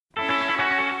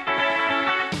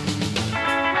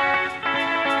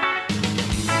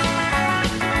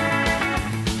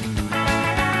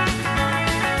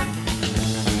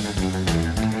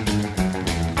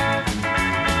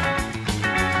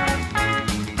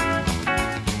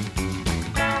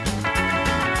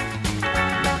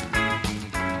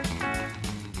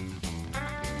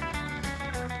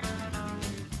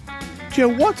Joe,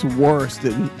 what's worse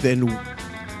than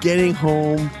getting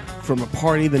home from a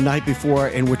party the night before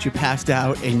in which you passed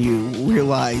out and you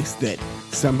realize that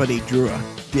somebody drew a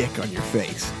dick on your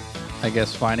face? I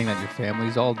guess finding that your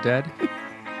family's all dead.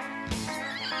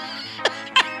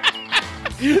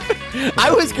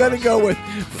 I was going to go with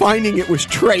finding it was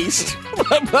traced,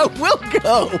 but we'll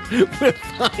go with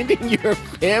finding your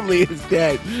family is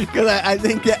dead, because I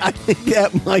think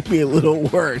that might be a little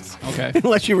worse. Okay.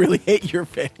 Unless you really hate your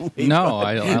family. No,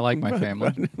 I like my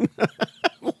family.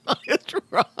 What is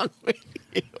wrong with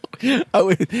you?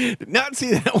 I did not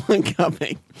see that one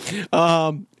coming.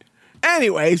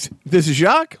 Anyways, this is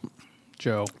Jacques.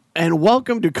 Joe. And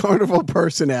welcome to Carnival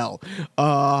Personnel.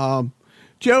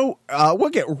 Joe, we'll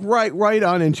get right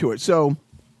on into it. So,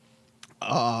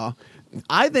 I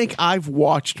think I've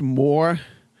watched more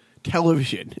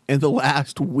television in the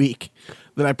last week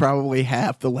than I probably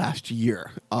have the last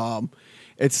year.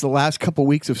 It's the last couple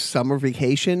weeks of summer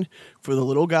vacation for the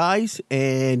little guys,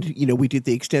 and we did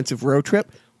the extensive road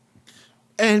trip.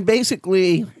 And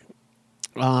basically,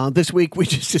 this week we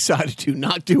just decided to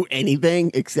not do anything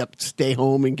except stay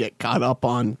home and get caught up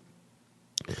on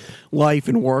life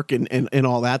and work and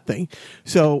all that thing.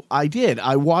 So I did.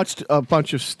 I watched a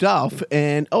bunch of stuff,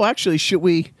 and actually,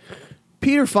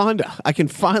 Peter Fonda. I can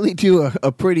finally do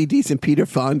a pretty decent Peter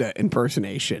Fonda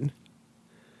impersonation.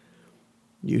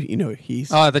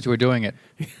 He's. Oh, I thought you were doing it.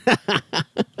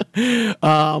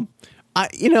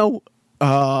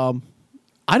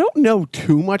 I don't know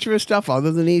too much of his stuff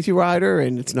other than Easy Rider,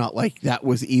 and it's not like that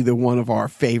was either one of our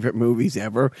favorite movies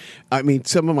ever. I mean,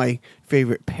 some of my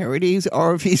favorite parodies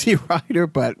are of Easy Rider,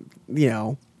 but,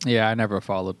 Yeah, I never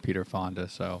followed Peter Fonda,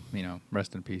 so,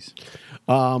 rest in peace.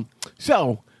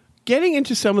 So, getting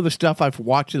into some of the stuff I've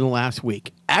watched in the last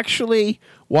week. Actually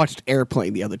watched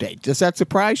Airplane the other day. Does that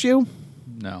surprise you?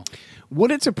 No.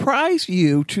 Would it surprise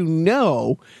you to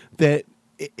know that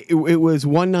it was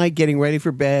one night getting ready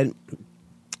for bed?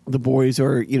 The boys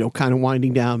are, kind of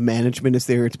winding down. Management is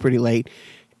there. It's pretty late.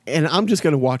 And I'm just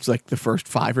going to watch like the first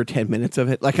 5 or 10 minutes of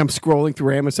it. Like I'm scrolling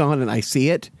through Amazon and I see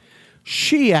it.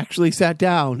 She actually sat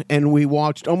down and we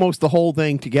watched almost the whole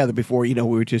thing together before, we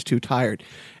were just too tired.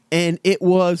 And it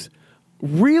was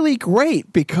really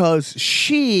great because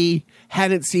she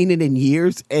hadn't seen it in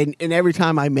years. And every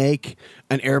time I make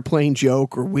an airplane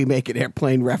joke or we make an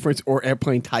airplane reference or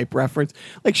airplane type reference,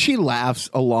 like she laughs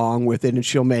along with it, and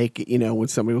she'll make, when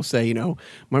somebody will say,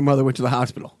 my mother went to the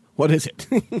hospital. What is it?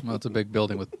 Well, it's a big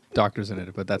building with doctors in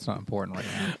it, but that's not important right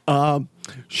And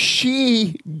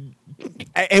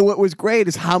now. what was great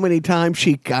is how many times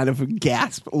she kind of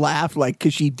gasped, laughed, like,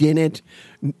 because she didn't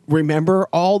remember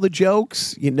all the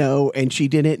jokes, and she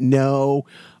didn't know.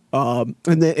 And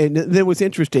then it was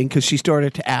interesting because she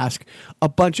started to ask a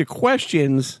bunch of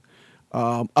questions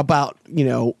about,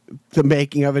 the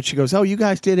making of it. She goes, "Oh, you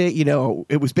guys did it.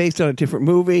 It was based on a different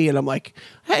movie." And I'm like,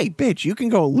 "Hey, bitch, you can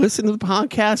go listen to the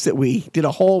podcast that we did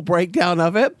a whole breakdown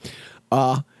of it."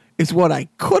 Is what I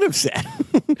could have said.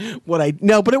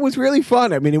 But it was really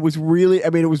fun. It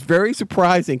was very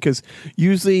surprising because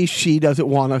usually she doesn't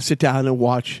want to sit down and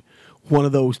watch one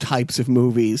of those types of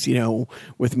movies,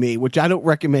 with me, which I don't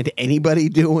recommend anybody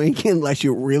doing unless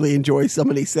you really enjoy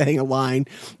somebody saying a line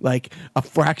like a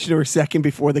fraction of a second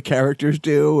before the characters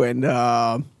do. And,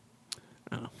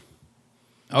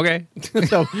 Okay.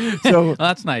 so Well,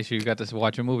 that's nice. You got to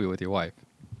watch a movie with your wife.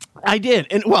 I did.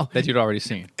 And that you'd already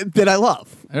seen. That I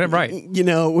love. Right.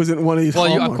 It wasn't one of these.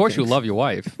 Well, of course things. you love your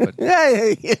wife. But...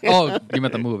 Hey. Oh, you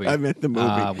meant the movie. I meant the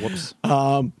movie. Whoops.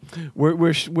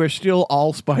 We're still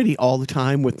all Spidey all the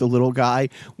time with the little guy.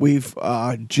 We've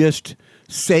just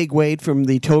segued from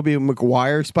the Tobey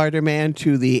Maguire Spider-Man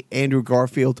to the Andrew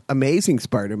Garfield Amazing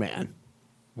Spider-Man.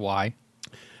 Why?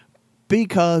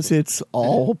 Because it's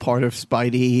all part of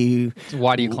Spidey. So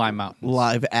why do you climb mountains?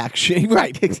 Live action,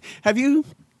 right? Have you?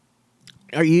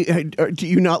 Do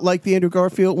you not like the Andrew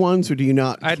Garfield ones, or do you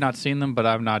not? I had not seen them, but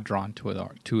I'm not drawn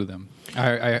to them.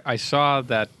 I saw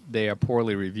that they are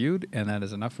poorly reviewed, and that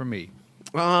is enough for me.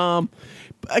 Again,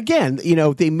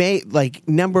 they made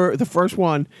the first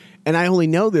one, and I only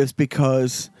know this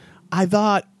because I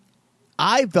thought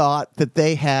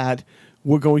that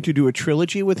were going to do a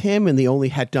trilogy with him, and they only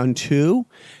had done 2.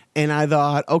 And I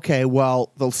thought, okay,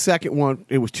 well, the second one,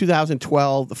 it was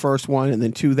 2012, the first one, and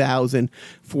then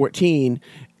 2014.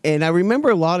 And I remember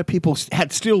a lot of people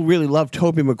had still really loved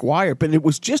Tobey Maguire, but it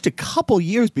was just a couple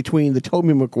years between the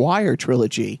Tobey Maguire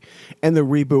trilogy and the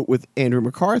reboot with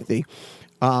Andrew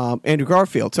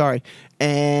Garfield, sorry.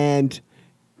 And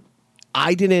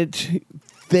I didn't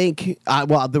think, I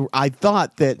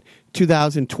thought that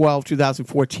 2012,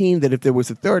 2014, that if there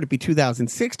was a third, it'd be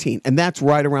 2016. And that's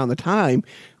right around the time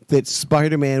that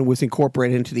Spider-Man was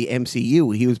incorporated into the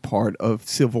MCU. He was part of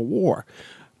Civil War.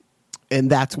 And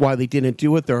that's why they didn't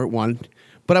do a third one.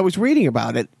 But I was reading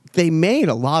about it. They made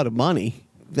a lot of money.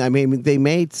 I mean, they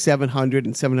made $700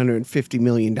 and $750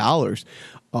 million.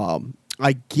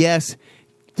 I guess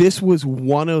this was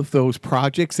one of those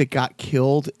projects that got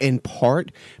killed in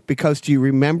part because, do you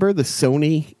remember the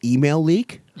Sony email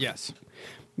leak? Yes.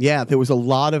 Yeah, there was a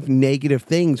lot of negative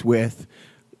things with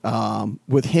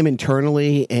him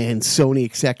internally and Sony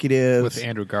executives. With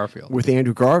Andrew Garfield. With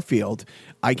Andrew Garfield.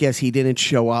 I guess he didn't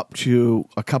show up to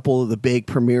a couple of the big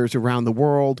premieres around the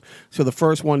world. So the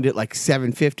first one did like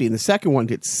 750 and the second one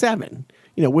did 7,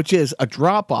 which is a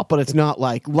drop off, but it's not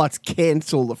like let's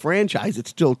cancel the franchise.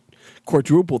 It's still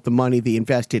quadrupled the money they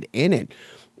invested in it.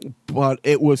 But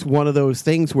it was one of those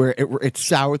things where it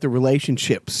soured the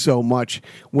relationship so much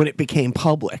when it became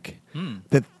public.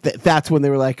 That's when they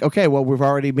were like, okay, well, we're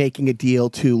already making a deal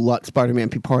to let Spider-Man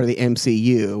be part of the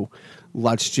MCU.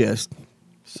 Let's just...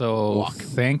 So,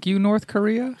 thank you, North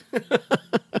Korea?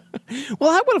 Well,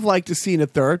 I would have liked to seen a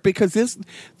third because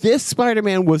this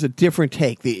Spider-Man was a different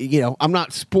take. I'm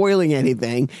not spoiling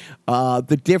anything.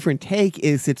 The different take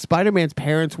is that Spider-Man's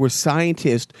parents were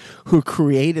scientists who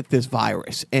created this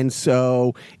virus. And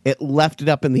so it left it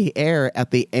up in the air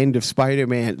at the end of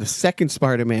Spider-Man, the second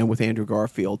Spider-Man with Andrew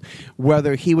Garfield,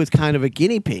 whether he was kind of a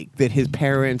guinea pig that his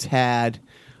parents had...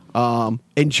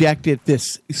 injected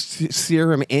this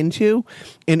serum into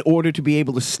in order to be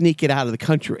able to sneak it out of the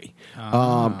country.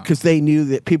 Because they knew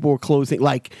that people were closing,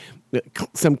 like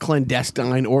some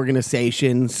clandestine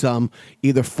organization, some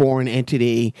either foreign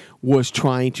entity was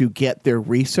trying to get their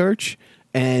research.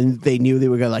 And they knew they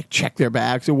were going to check their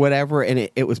bags or whatever, and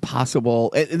it was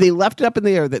possible. They left it up in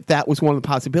the air that was one of the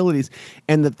possibilities,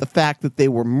 and that the fact that they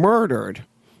were murdered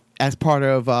as part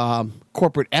of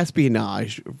corporate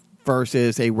espionage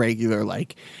versus a regular, I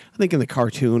think in the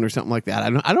cartoon or something like that.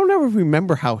 I don't ever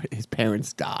remember how his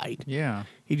parents died. Yeah.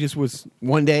 He just was,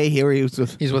 one day here he was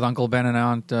with... He's with Uncle Ben and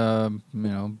Aunt,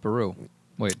 Baru.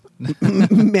 Wait.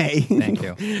 May. Thank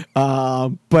you.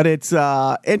 But it's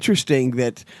interesting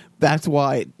that's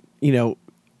why, it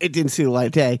didn't see the light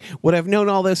of day. Would I have known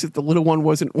all this if the little one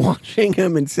wasn't watching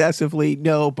him incessantly?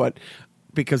 No, but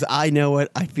because I know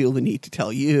it, I feel the need to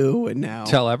tell you, and now...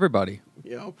 Tell everybody.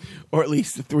 Or at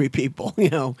least the 3 people,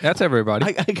 That's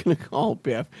everybody. I can call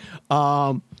Biff.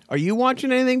 Are you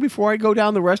watching anything before I go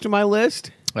down the rest of my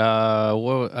list? Last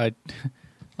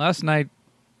night,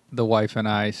 the wife and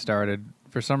I started,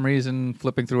 for some reason,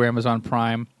 flipping through Amazon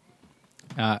Prime.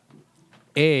 I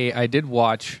did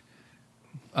watch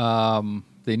the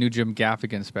new Jim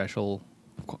Gaffigan special,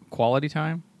 Quality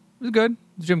Time. It was good.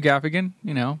 It's Jim Gaffigan,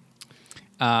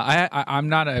 I'm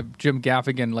not a Jim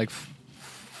Gaffigan,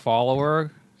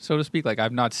 follower, so to speak.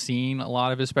 I've not seen a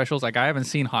lot of his specials. I haven't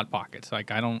seen Hot Pockets. I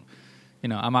don't,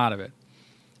 I'm out of it.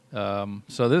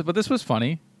 But this was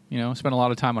funny. Spent a lot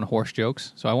of time on horse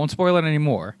jokes, so I won't spoil it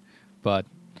anymore. But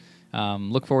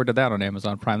look forward to that on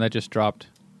Amazon Prime. That just dropped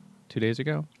 2 days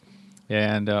ago,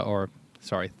 and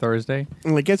Thursday.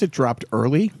 And I guess it dropped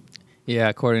early. Yeah,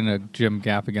 according to Jim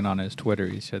Gaffigan on his Twitter,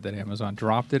 he said that Amazon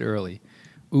dropped it early.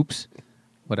 Oops,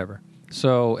 whatever.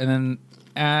 So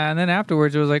and then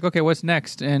afterwards, it was like, okay, what's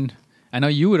next? And I know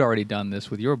you had already done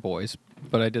this with your boys,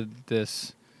 but I did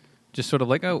this just sort of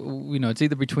it's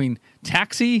either between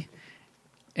Taxi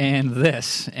and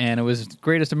this, and it was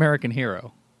Greatest American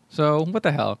Hero. So what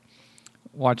the hell?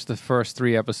 Watched the first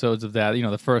 3 episodes of that.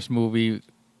 The first movie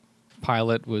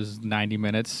pilot was 90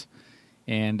 minutes,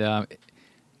 and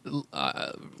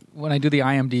when I do the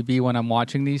IMDb when I'm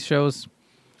watching these shows,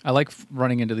 I like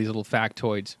running into these little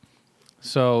factoids.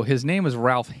 So his name was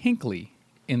Ralph Hinckley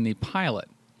in the pilot.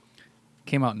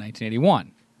 Came out in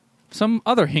 1981. Some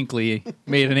other Hinckley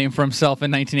made a name for himself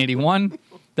in 1981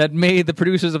 that made the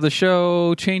producers of the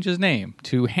show change his name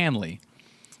to Hanley.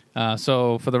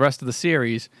 So for the rest of the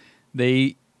series,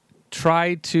 they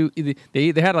tried to...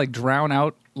 They had drown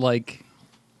out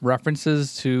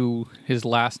references to his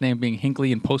last name being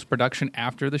Hinckley in post-production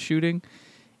after the shooting.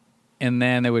 And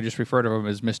then they would just refer to him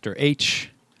as Mr. H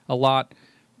a lot.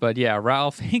 But yeah,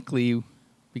 Ralph Hinckley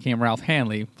became Ralph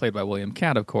Hanley, played by William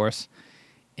Catt, of course.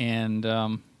 And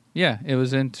it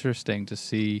was interesting to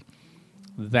see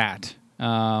that.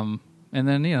 And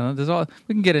then there's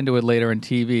we can get into it later in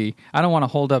TV. I don't want to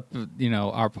hold up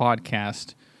our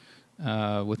podcast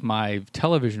with my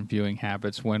television viewing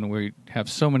habits when we have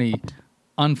so many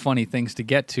unfunny things to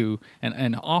get to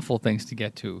and awful things to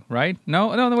get to, right? No,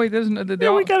 wait. There's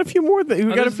Yeah, we got a few more.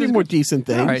 We got a few more decent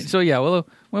things. All right, so yeah, well,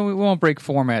 we won't break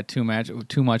format too much.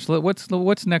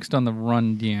 What's next on the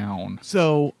rundown?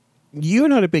 So you're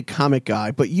not a big comic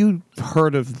guy, but you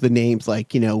heard of the names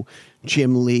like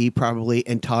Jim Lee probably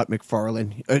and Todd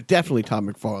McFarlane. Definitely Todd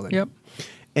McFarlane. Yep.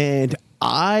 And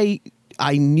I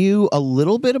knew a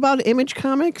little bit about Image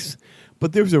Comics.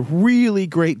 But there's a really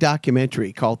great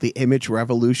documentary called The Image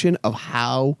Revolution of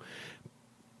how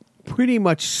pretty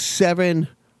much 7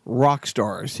 rock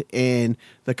stars in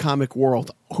the comic world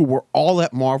who were all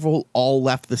at Marvel all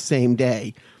left the same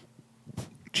day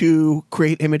to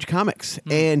create Image Comics.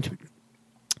 And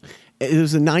it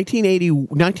was in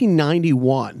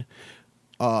 1991.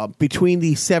 Between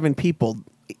these 7 people,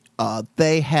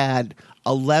 they had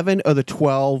 11 of the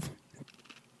 12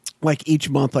 like each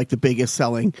month, like the biggest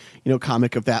selling,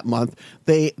 comic of that month.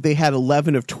 They had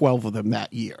 11 of 12 of them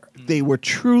that year. They were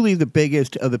truly the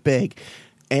biggest of the big.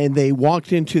 And they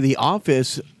walked into the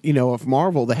office, of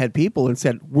Marvel, the head people, and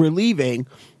said, "We're leaving.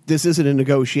 This isn't a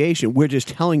negotiation. We're just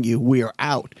telling you we are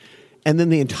out." And then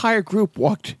the entire group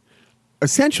walked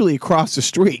essentially across the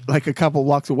street, like a couple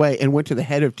blocks away, and went to the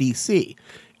head of DC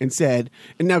and said,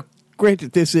 and now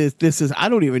granted, this is I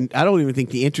don't even think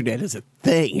the internet is a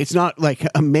thing. It's not like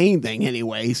a main thing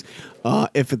anyways,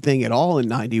 if a thing at all in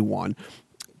 91.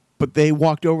 But they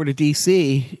walked over to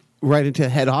DC right into the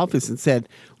head office and said,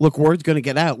 "Look, word's going to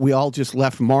get out. We all just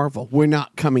left Marvel. We're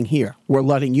not coming here. We're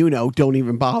letting you know, don't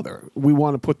even bother. We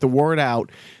want to put the word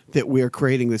out that we're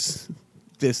creating this."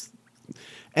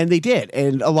 And they did.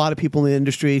 And a lot of people in the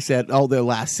industry said, "Oh, their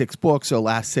last 6 books or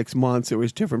last 6 months." There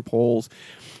was different polls.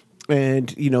 And,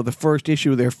 the first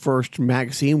issue of their first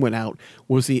magazine went out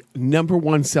was the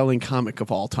 #1 selling comic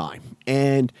of all time.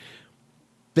 And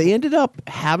they ended up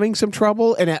having some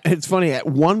trouble. And it's funny, at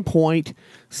one point,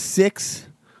 6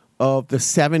 of the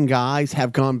 7 guys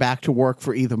have gone back to work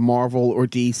for either Marvel or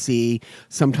DC,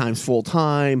 sometimes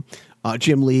full-time.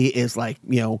 Jim Lee is like,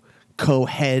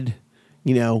 co-head,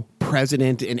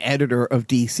 president and editor of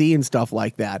DC and stuff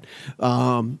like that.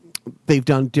 They've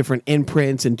done different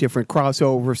imprints and different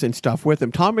crossovers and stuff with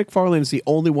him. Todd McFarlane is the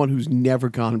only one who's never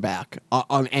gone back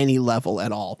on any level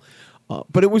at all.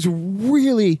 But it was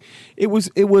really, it was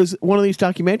one of these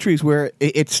documentaries where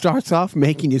it starts off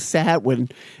making you sad when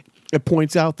it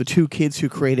points out the 2 kids who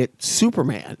created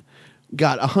Superman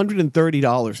got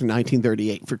 $130 in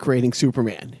 1938 for creating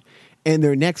Superman. And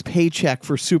their next paycheck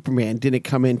for Superman didn't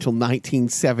come in until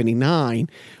 1979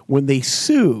 when they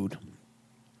sued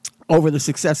over the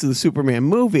success of the Superman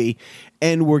movie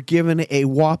and were given a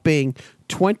whopping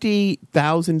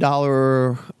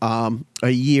 $20,000 a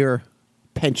year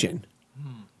pension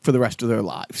for the rest of their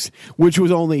lives, which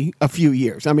was only a few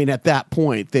years. I mean, at that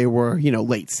point, they were,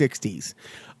 late 60s.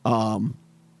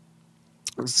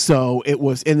 So it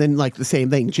was, and then like the same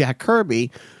thing, Jack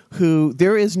Kirby, who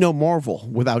there is no Marvel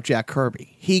without Jack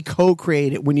Kirby. He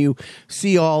co-created, when you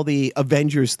see all the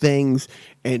Avengers things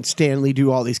and Stan Lee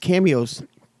do all these cameos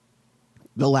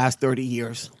the last 30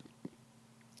 years,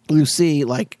 you see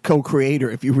like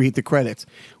co-creator, if you read the credits,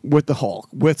 with the Hulk,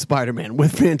 with Spider-Man,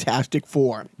 with Fantastic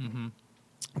Four. Mm-hmm.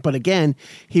 But again,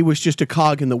 he was just a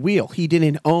cog in the wheel. He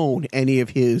didn't own any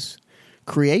of his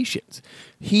creations.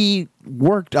 He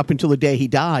worked up until the day he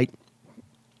died,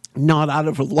 not out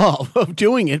of a love of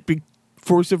doing it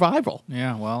for survival.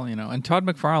 Yeah, well, and Todd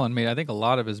McFarlane made, I think, a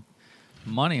lot of his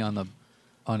money on the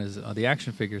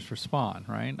action figures for Spawn,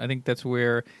 right? I think that's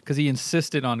where, because he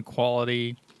insisted on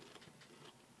quality,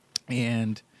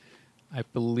 and I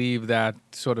believe that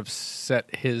sort of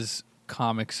set his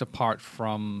comics apart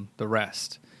from the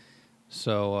rest.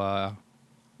 So,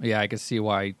 yeah, I can see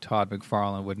why Todd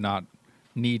McFarlane would not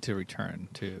need to return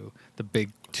to the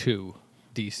big 2,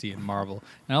 DC and Marvel.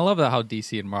 And I love how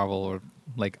DC and Marvel are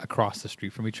like across the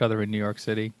street from each other in New York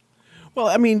City. Well,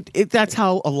 I mean, that's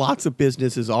how lots of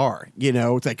businesses are.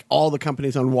 It's like all the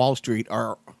companies on Wall Street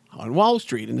are on Wall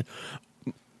Street. And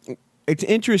it's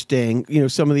interesting,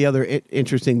 some of the other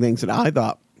interesting things that I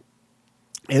thought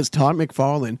is Todd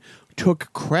McFarlane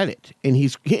took credit, and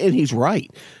he's right.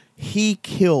 He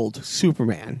killed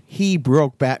Superman. He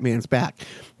broke Batman's back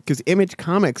because Image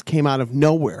Comics came out of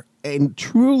nowhere and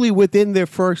truly within their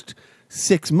first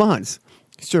 6 months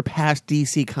surpassed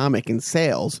DC Comic in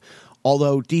sales.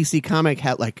 Although DC Comic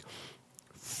had like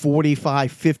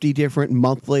 45, 50 different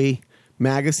monthly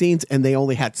magazines, and they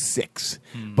only had 6.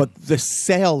 But the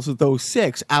sales of those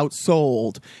 6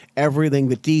 outsold everything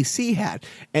that DC had.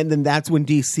 And then that's when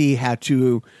DC had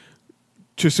to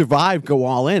survive, go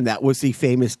all in. That was the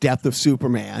famous death of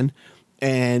Superman.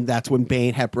 And that's when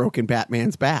Bane had broken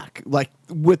Batman's back. Like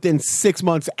within 6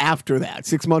 months after that,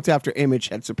 6 months after Image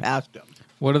had surpassed him.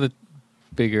 What are the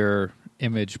bigger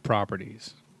Image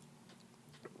properties?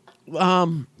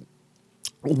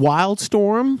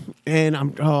 Wildstorm, and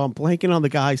I'm blanking on the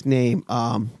guy's name.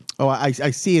 I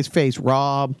see his face,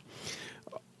 Rob.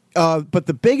 But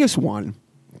the biggest one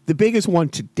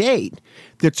to date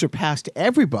that surpassed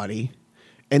everybody,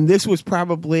 and this was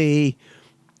probably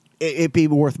it'd be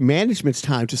worth management's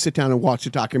time to sit down and watch the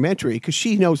documentary because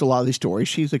she knows a lot of these stories.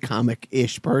 She's a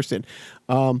comic-ish person.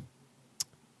 Why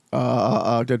am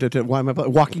I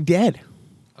Walking Dead?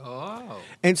 Oh.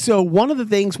 And so one of the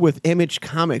things with Image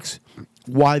Comics,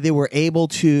 why they were able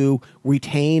to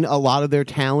retain a lot of their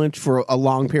talent for a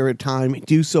long period of time,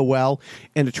 do so well,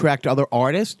 and attract other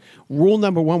artists, rule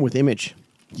number one with Image,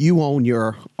 you own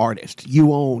your artist.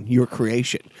 You own your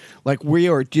creation. Like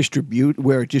we're a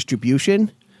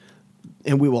distribution,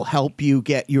 and we will help you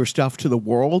get your stuff to the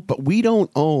world, but we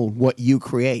don't own what you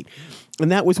create.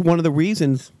 And that was one of the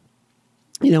reasons,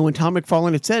 when Tom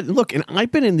McFarlane had said, look, and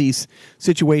I've been in these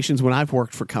situations when I've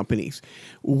worked for companies,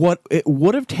 what it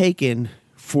would have taken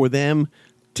for them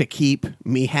to keep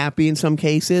me happy in some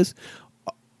cases,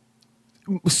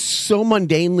 so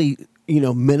mundanely,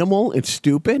 minimal and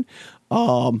stupid.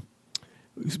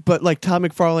 But like Tom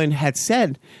McFarlane had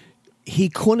said, he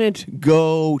couldn't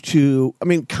go to,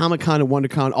 Comic-Con and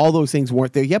WonderCon, all those things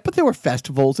weren't there yet, but there were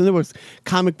festivals and there was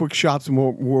comic book shops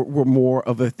were more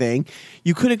of a thing.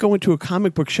 You couldn't go into a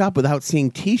comic book shop without seeing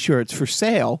T-shirts for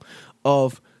sale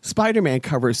of Spider-Man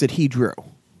covers that he drew.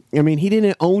 He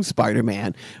didn't own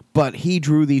Spider-Man, but he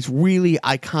drew these really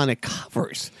iconic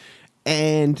covers,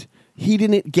 and he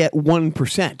didn't get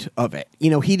 1% of it.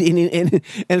 He didn't, and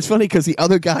it's funny because the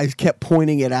other guys kept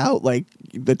pointing it out, like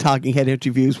the Talking Head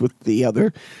interviews with the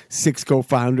other 6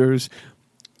 co-founders.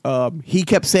 He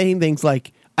kept saying things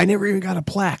like, I never even got a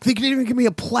plaque. They didn't even give me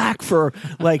a plaque for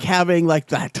like having like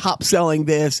the top selling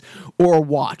this or a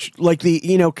watch. Like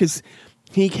because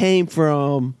he came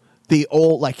from the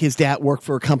old, like his dad worked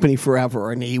for a company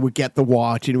forever, and he would get the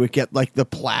watch and he would get like the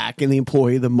plaque and the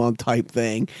employee of the month type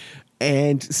thing.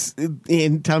 And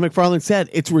Tom McFarlane said,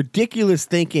 it's ridiculous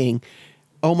thinking,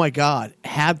 oh my God,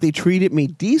 had they treated me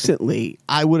decently,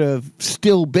 I would have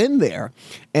still been there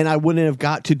and I wouldn't have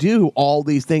got to do all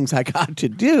these things I got to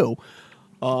do.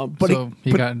 But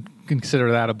he got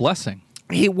consider that a blessing.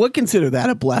 He would consider that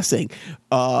a blessing.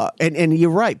 And you're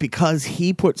right, because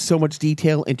he put so much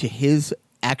detail into his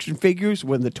action figures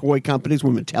when the toy companies,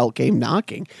 when Mattel came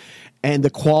knocking, and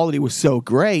the quality was so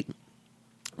great.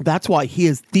 That's why he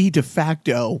is the de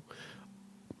facto,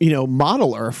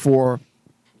 modeler for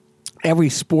every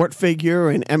sport figure.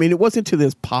 And it wasn't to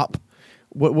this pop.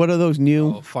 What are those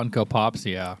new Funko Pops?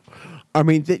 Yeah.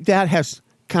 That has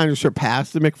kind of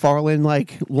surpassed the McFarlane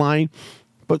line.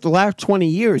 But the last 20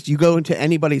 years, you go into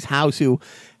anybody's house who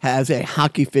has a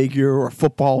hockey figure or a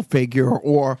football figure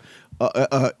or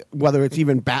whether it's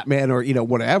even Batman or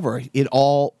whatever,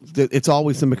 it's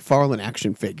always the McFarlane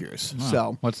action figures. Oh,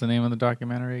 so what's the name of the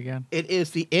documentary again? It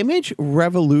is The Image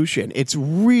Revolution. It's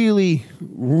really,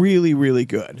 really, really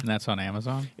good. And that's on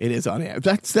Amazon? It is on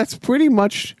Amazon. That's pretty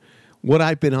much what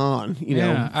I've been on.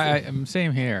 I'm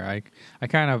same here. I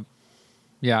kind of,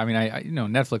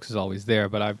 Netflix is always there,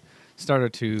 but I've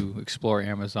started to explore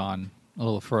Amazon a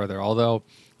little further. Although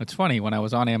it's funny, when I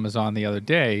was on Amazon the other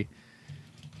day,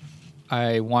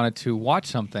 I wanted to watch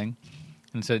something,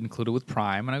 and it said included with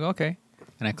Prime, and I go, okay.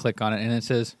 And I click on it, and it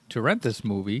says to rent this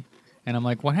movie, and I'm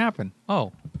like, what happened?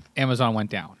 Oh, Amazon went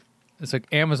down. It's like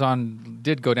Amazon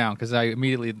did go down, because I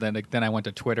immediately, then I went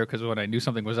to Twitter, because when I knew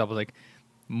something was up, I was like,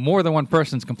 more than one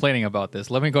person's complaining about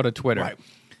this. Let me go to Twitter. Right.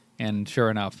 And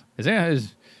sure enough, is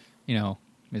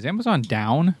Amazon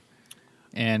down?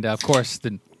 And of course,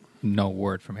 no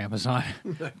word from Amazon.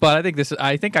 But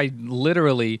I think I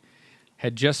literally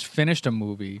had just finished a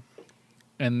movie,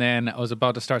 and then I was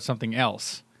about to start something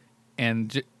else.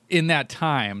 And in that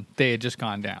time, they had just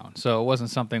gone down. So it wasn't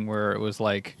something where it was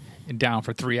like down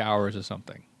for 3 hours or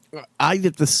something. I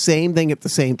did the same thing at the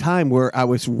same time where I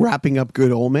was wrapping up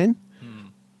Good Omen.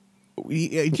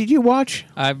 Did you watch?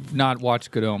 I've not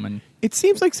watched Good Omen. It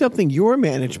seems like something your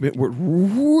management would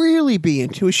really be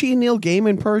into. Is she a Neil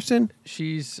Gaiman person?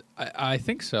 I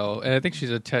think so. And I think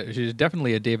she's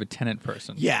definitely a David Tennant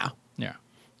person. Yeah. Yeah.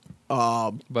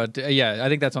 But I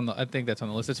think that's on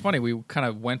the list. It's funny, we kind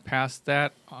of went past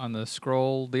that on the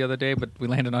scroll the other day, but we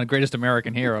landed on Greatest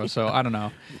American Hero. So I don't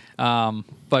know.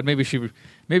 But maybe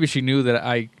she knew that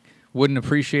I wouldn't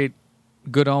appreciate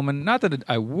Good Omen. Not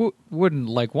that wouldn't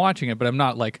like watching it, but I'm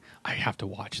not like I have to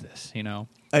watch this,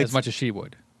 as much as she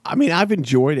would. I mean, I've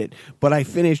enjoyed it, but I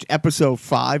finished episode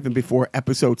 5, and before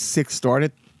episode 6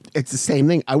 started, it's the same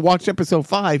thing. I watched episode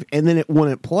 5, and then it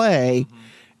wouldn't play,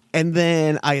 and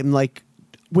then I am like,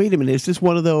 wait a minute, is this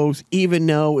one of those, even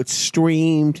though it's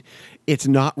streamed, it's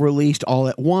not released all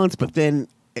at once, but then,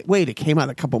 wait, it came out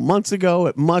a couple months ago,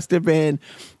 it must have been,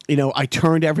 I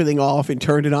turned everything off and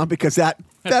turned it on, because that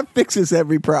fixes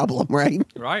every problem, right?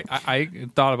 Right. I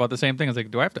thought about the same thing. I was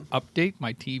like, do I have to update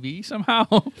my TV somehow?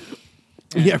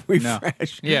 Yeah, No.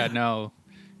 refresh. Yeah, no.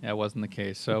 That wasn't the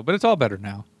case. So, but it's all better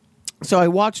now. So I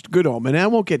watched Good Omen. I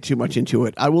won't get too much into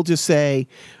it. I will just say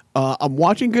I'm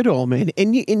watching Good Omen,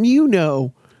 and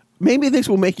maybe this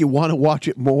will make you want to watch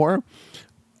it more.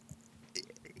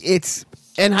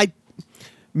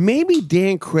 Maybe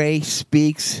Dan Cray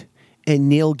speaks in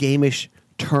Neil Gaimish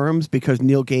terms because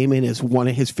Neil Gaiman is one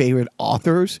of his favorite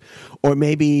authors, or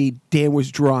maybe Dan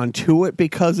was drawn to it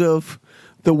because of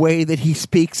the way that he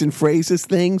speaks and phrases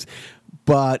things.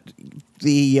 But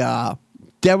the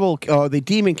the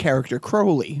demon character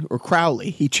Crowley,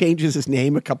 he changes his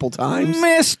name a couple times.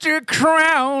 Mr.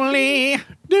 Crowley.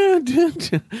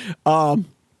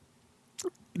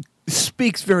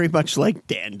 Speaks very much like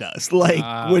Dan does,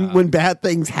 like when bad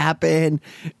things happen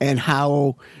and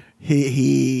how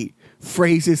he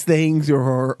phrases things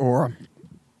or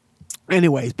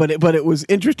anyways, but it was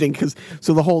interesting because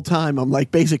the whole time I'm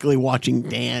like basically watching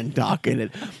Dan talking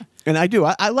it, and I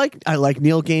like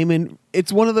Neil Gaiman.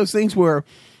 It's one of those things where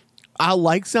I'll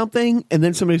like something and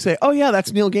then somebody say, oh yeah,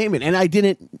 that's Neil Gaiman, and I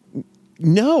didn't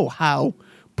know how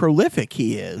prolific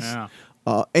he is. Yeah.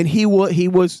 And he wrote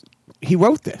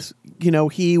this.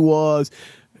 He was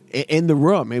in the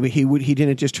room. Maybe he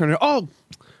didn't just turn it. Oh,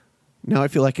 now I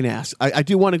feel like an ass. I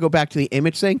do want to go back to the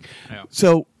Image thing. Yeah.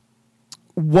 So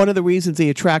one of the reasons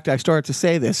I started to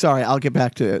say this. Sorry, I'll get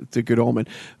back to Good Omen.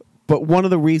 But one of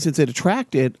the reasons it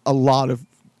attracted a lot of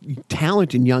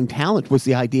talent and young talent was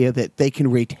the idea that they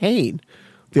can retain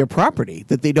their property,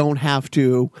 that they don't have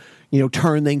to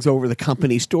turn things over the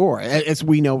company store. As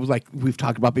we know, like we've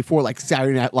talked about before, like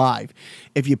Saturday Night Live.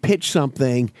 If you pitch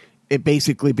something, it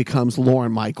basically becomes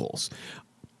Lorne Michaels.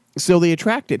 So they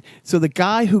attracted. So the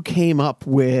guy who came up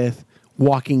with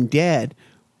Walking Dead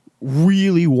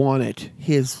really wanted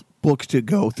his books to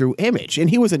go through Image. And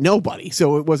he was a nobody.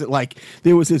 So it wasn't like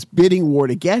there was this bidding war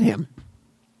to get him.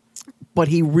 But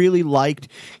he really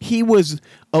he was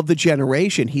of the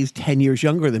generation, he's 10 years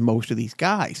younger than most of these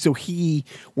guys. So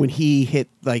when he hit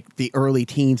like the early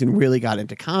teens and really got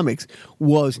into comics,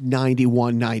 was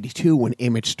 91, 92 when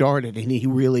Image started. And he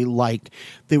really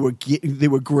they were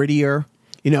grittier,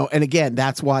 and again,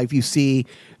 that's why if you see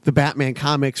the Batman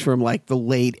comics from like the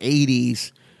late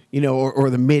 80s, or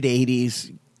the mid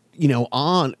 80s,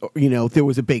 there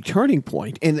was a big turning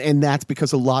point. And that's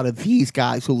because a lot of these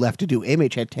guys who left to do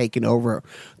Image had taken over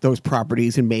those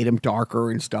properties and made them darker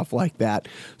and stuff like that.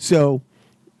 So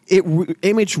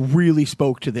Image really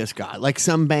spoke to this guy. Like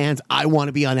some bands, I want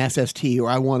to be on SST, or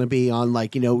I want to be on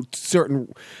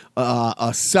certain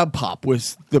Sub Pop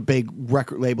was the big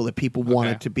record label that people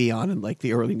wanted to be on in like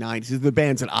the early 90s. The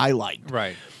bands that I liked.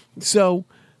 Right. So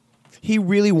he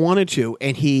really wanted to,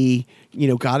 and he,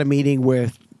 got a meeting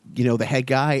with the head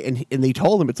guy, and they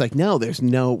told him, it's like,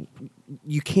 no,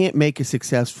 you can't make a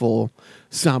successful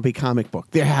zombie comic book.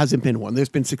 There hasn't been one. There's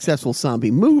been successful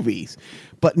zombie movies,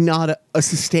 but not a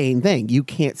sustained thing. You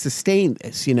can't sustain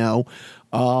this,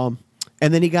 and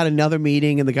then he got another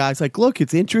meeting, and the guy's like, look,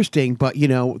 it's interesting, but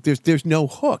there's no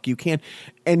hook. You can't.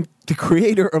 And the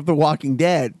creator of The Walking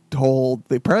Dead told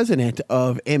the president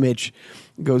of Image,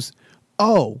 goes,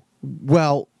 oh,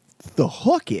 well, the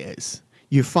hook is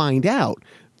you find out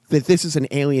that this is an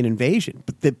alien invasion,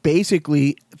 but that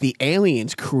basically the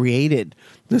aliens created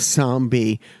the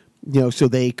zombie, so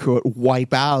they could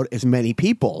wipe out as many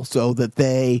people, so that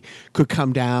they could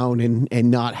come down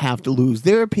and not have to lose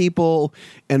their people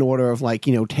in order of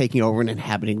taking over and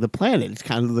inhabiting the planet. It's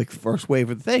kind of like the first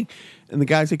wave of the thing. And the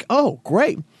guy's like, oh,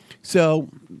 great. So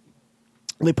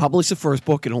they published the first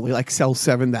book and only sells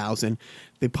 7,000.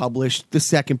 They published the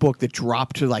second book that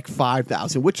dropped to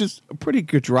 5,000, which is a pretty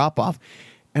good drop off.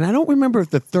 And I don't remember if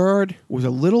the third was a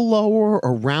little lower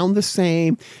or around the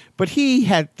same, but he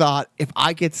had thought, if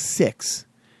I get 6,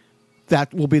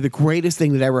 that will be the greatest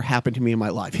thing that ever happened to me in my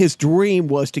life. His dream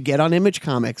was to get on Image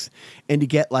Comics and to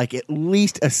get at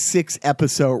least a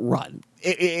 6-episode run.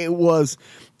 It was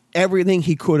everything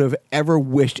he could have ever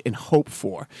wished and hoped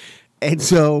for. And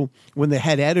so when the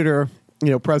head editor,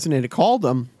 president, had called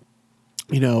him,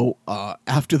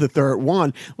 after the third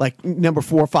one, number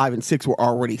 4, 5, and 6 were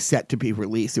already set to be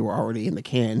released. They were already in the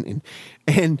can.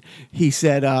 And he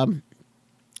said,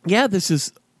 yeah, this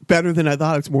is better than I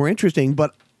thought. It's more interesting,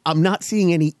 but I'm not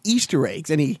seeing any Easter eggs,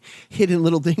 any hidden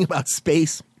little thing about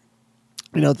space,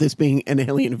 this being an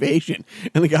alien invasion.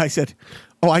 And the guy said,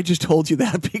 "Oh, I just told you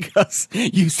that because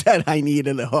you said I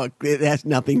needed a hook. It has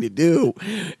nothing to do."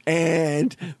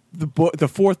 And the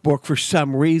fourth book, for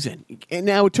some reason, and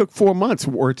now it took 4 months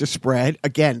for it to spread.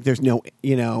 Again, there's no,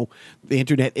 the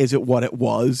internet isn't what it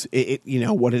was,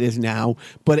 what it is now,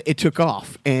 but it took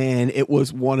off, and it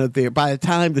was one of their. By the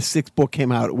time the sixth book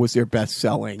came out, it was their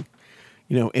best-selling.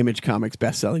 Image Comics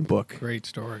best-selling book. Great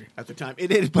story. At the time.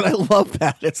 It is, but I love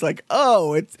that. It's like,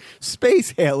 oh, it's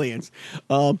space aliens.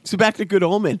 So back to Good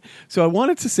Omen. So I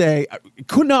wanted to say, I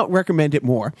could not recommend it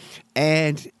more.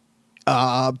 And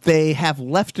they have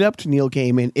left it up to Neil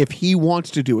Gaiman if he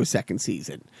wants to do a second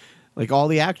season. Like, all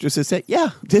the actresses said,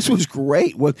 yeah, this was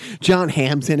great. With John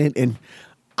Hamm's in it. And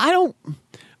I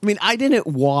didn't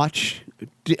watch,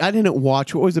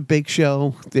 what was a big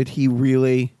show that he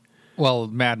really... Well,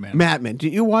 Mad Men. Mad Men.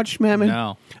 Did you watch Mad Men?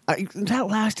 No. That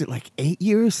lasted like 8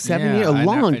 years, 7 years, a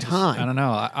long time. I don't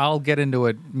know. I'll get into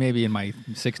it maybe in my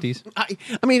 60s.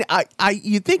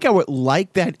 You'd think I would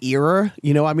like that era.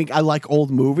 I like old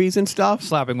movies and stuff.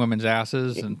 Slapping women's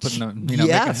asses and putting them,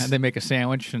 Yes. they make a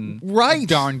sandwich and Right. a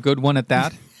darn good one at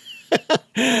that.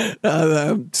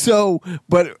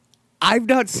 But I've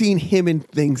not seen him in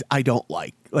things I don't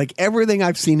like. Like, everything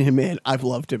I've seen him in, I've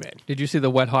loved him in. Did you see the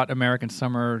Wet Hot American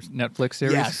Summer Netflix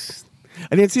series? Yes.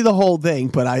 I didn't see the whole thing,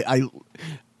 but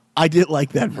I did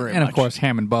like that very much. And, of course,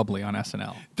 Hammond Bubbly on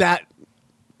SNL. That...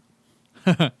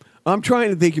 I'm trying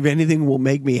to think if anything will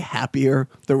make me happier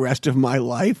the rest of my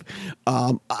life.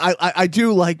 I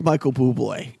do like Michael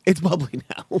Bublé. It's Bubbly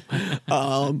now.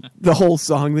 The whole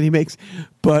song that he makes.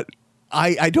 But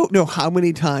I don't know how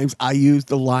many times I used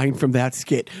the line from that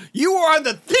skit. "You are on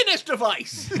the thinnest of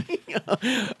ice."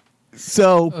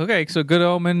 So okay, so Good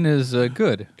Omen is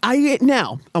good.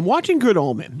 Now I'm watching Good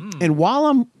Omen, and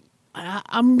while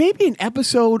I'm maybe an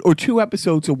episode or 2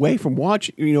 episodes away from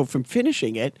from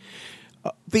finishing it.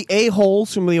 The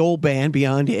a-holes from the old band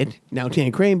Beyond It, now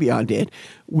Dan Crane Beyond It,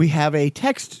 we have a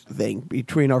text thing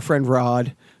between our friend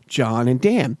Rod, John, and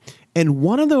Dan. And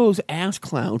one of those ass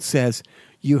clowns says,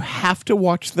 "You have to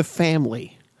watch The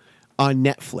Family on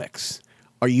Netflix."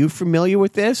 Are you familiar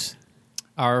with this?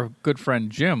 Our good friend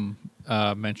Jim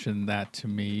mentioned that to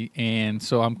me, and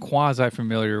so I'm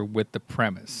quasi-familiar with the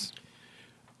premise.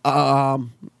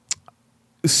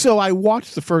 So I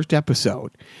watched the first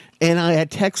episode, and I had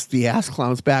texted the ass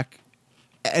clowns back,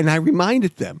 and I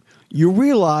reminded them, you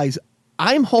realize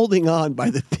I'm holding on by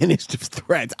the thinnest of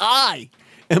threads. I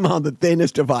am on the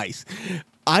thinnest of ice.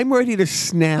 I'm ready to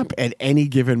snap at any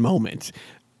given moment.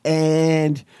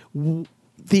 And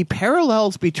the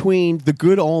parallels between The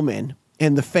Good Omen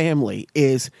and The Family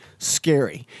is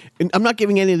scary. And I'm not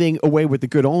giving anything away with The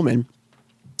Good Omen.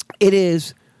 It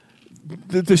is...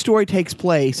 The story takes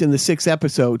place in the 6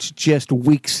 episodes just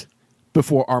weeks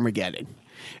before Armageddon.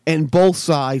 And both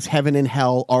sides, heaven and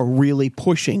hell, are really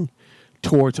pushing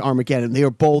towards Armageddon. They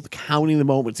are both counting the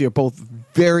moments. They are both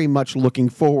very much looking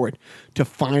forward to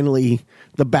finally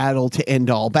the battle to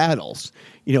end all battles.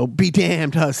 Be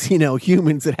damned us,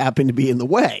 humans that happen to be in the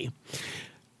way.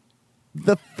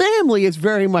 The Family is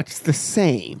very much the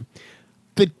same.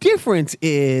 The difference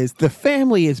is The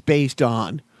Family is based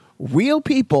on real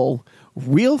people,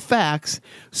 real facts.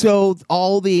 So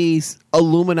all these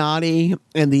Illuminati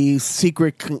and these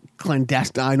secret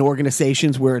clandestine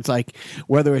organizations where it's like,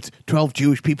 whether it's 12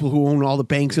 Jewish people who own all the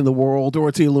banks in the world, or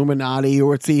it's the Illuminati,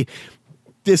 or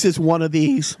this is one of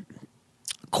these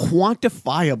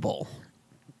quantifiable,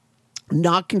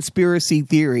 not conspiracy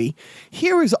theory.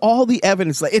 Here is all the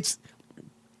evidence. It's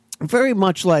very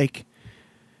much like,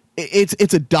 it's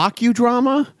a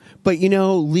docudrama, but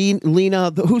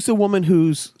Lena, who's the woman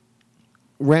who's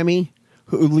Remy?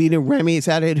 Lena Remy, is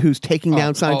that it? Who's taking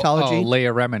down Scientology?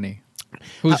 Leah Remini,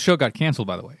 whose show got canceled,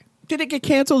 by the way. Did it get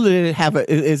canceled? Did it have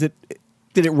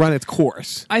did it run its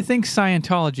course? I think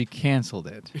Scientology canceled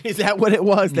it. Is that what it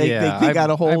was? They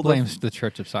got a hold of... I blame the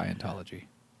Church of Scientology.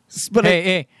 But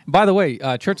hey, by the way,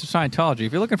 Church of Scientology,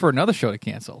 if you're looking for another show to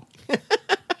cancel...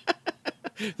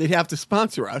 They'd have to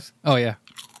sponsor us. Oh, yeah.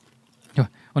 Well,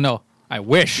 no, I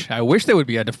wish there would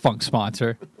be a defunct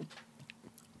sponsor.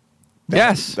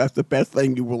 Yes. That's the best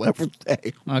thing you will ever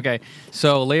say. Okay,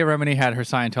 so Leah Remini had her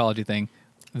Scientology thing.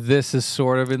 This is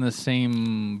sort of in the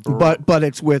same... But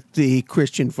it's with the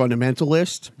Christian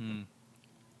fundamentalist.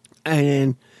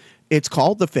 And it's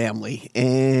called The Family.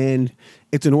 And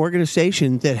it's an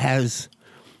organization that has...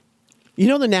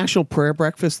 the National Prayer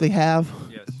Breakfast they have?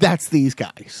 Yes. That's these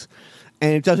guys.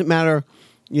 And it doesn't matter,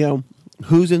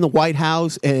 who's in the White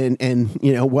House and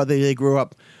whether they grew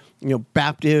up,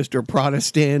 Baptist or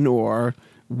Protestant or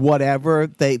whatever,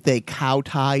 they cow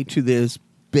tie to this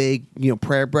big,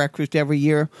 prayer breakfast every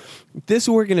year. This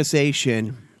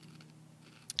organization,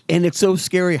 and it's so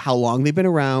scary how long they've been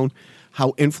around,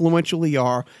 how influential they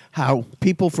are, how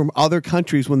people from other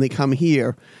countries, when they come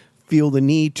here, feel the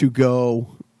need to go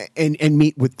and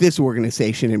meet with this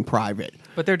organization in private.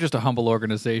 But they're just a humble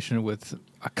organization with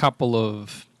a couple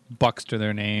of bucks to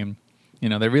their name.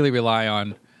 They really rely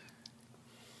on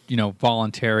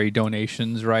voluntary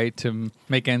donations, right, to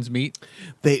make ends meet?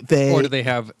 Or do they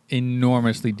have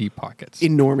enormously deep pockets?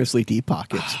 Enormously deep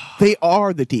pockets. They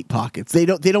are the deep pockets. They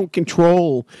don't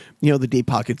control, the deep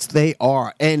pockets. They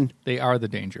are. And they are the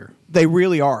danger. They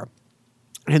really are.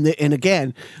 And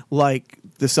again, like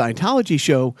the Scientology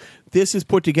show, this is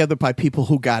put together by people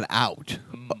who got out,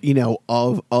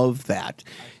 of that.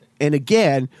 And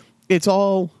again, it's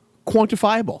all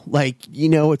quantifiable. Like,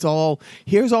 it's all,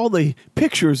 here's all the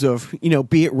pictures of,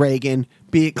 be it Reagan,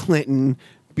 be it Clinton,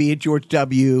 be it George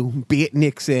W., be it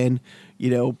Nixon,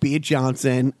 be it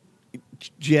Johnson,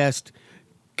 just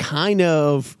kind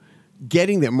of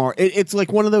getting there more. It's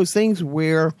like one of those things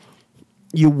where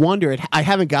you wonder, I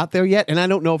haven't got there yet, and I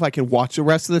don't know if I can watch the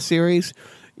rest of the series.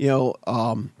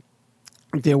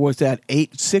 There was that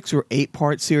 6 or 8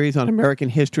 part series on American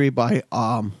history by,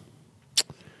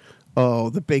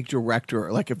 the big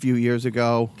director, like a few years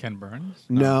ago. Ken Burns?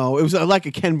 No, it was like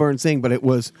a Ken Burns thing, but it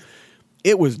was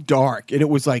dark, and it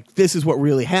was like, this is what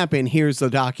really happened. Here's the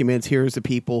documents. Here's the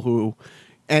people who,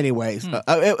 anyways,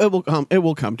 it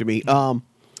will come to me.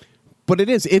 But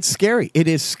it's scary. It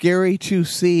is scary to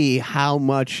see how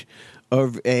much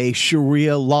of a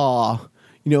Sharia law,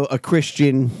 a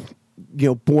Christian,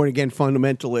 born again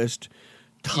fundamentalist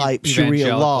type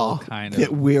Sharia law kind of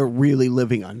that we're really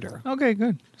living under. Okay,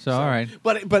 good. So all right.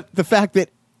 But the fact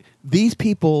that these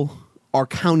people are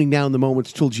counting down the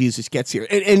moments till Jesus gets here.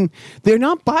 And they're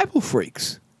not Bible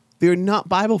freaks. They're not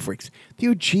Bible freaks.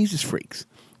 They're Jesus freaks.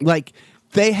 Like,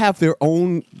 they have their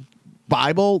own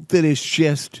Bible that is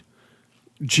just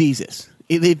Jesus.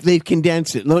 They've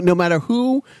condensed it. No matter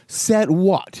who said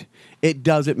what, it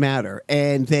doesn't matter.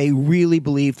 And they really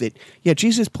believe that,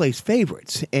 Jesus plays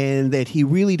favorites and that he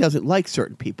really doesn't like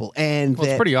certain people. And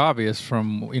it's pretty obvious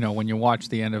from, when you watch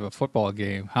the end of a football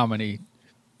game, how many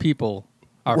people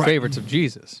are favorites of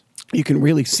Jesus. You can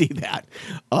really see that.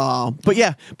 But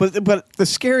the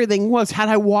scary thing was, had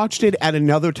I watched it at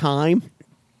another time,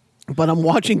 but I'm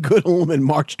watching Good Omen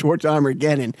march towards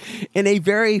Armageddon in a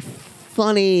very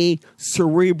funny,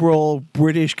 cerebral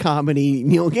British comedy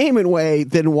Neil Gaiman way,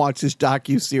 then watch this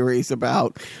docu-series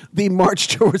about the march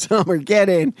towards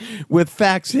Armageddon with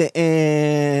facts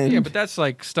and... Yeah, but that's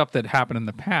like stuff that happened in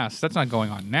the past. That's not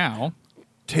going on now.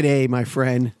 Today, my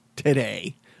friend,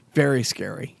 today. Very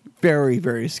scary. Very,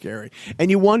 very scary.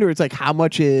 And you wonder, it's like, how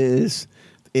much is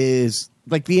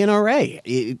like the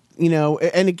NRA?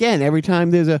 And again, every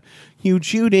time there's a huge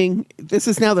shooting, this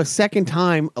is now the second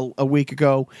time a week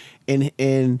ago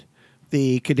in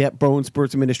the Cadet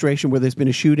Bonesburt's administration where there's been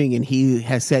a shooting, and he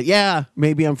has said,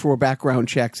 maybe I'm for background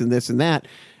checks and this and that.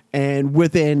 And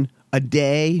within a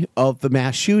day of the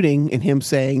mass shooting and him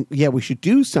saying, we should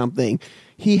do something,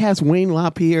 he has Wayne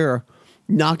LaPierre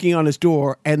knocking on his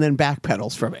door and then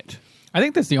backpedals from it. I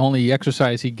think that's the only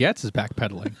exercise he gets is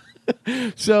backpedaling.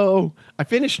 So I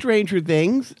finished Stranger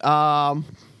Things.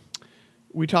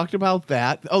 We talked about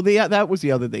that. Oh, that was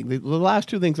the other thing. The last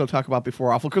two things I'll talk about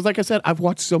before Awful, because like I said, I've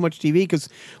watched so much TV because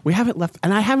we haven't left,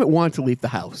 and I haven't wanted to leave the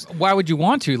house. Why would you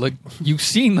want to? Like, you've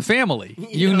seen the family.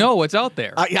 You know what's out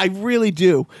there. I really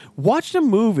do. Watched a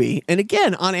movie, and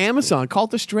again, on Amazon,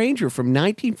 called The Stranger from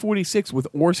 1946 with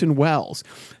Orson Welles.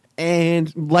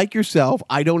 And like yourself,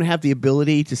 I don't have the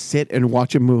ability to sit and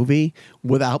watch a movie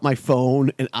without my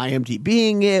phone and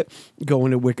IMDbing it,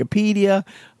 going to Wikipedia.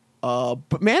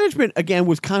 But management, again,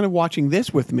 was kind of watching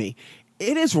this with me.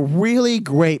 It is really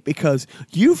great because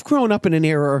you've grown up in an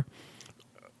era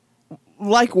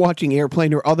like watching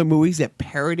Airplane or other movies that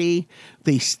parody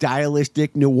the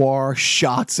stylistic noir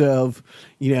shots of,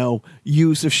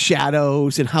 use of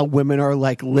shadows and how women are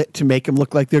like lit to make them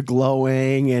look like they're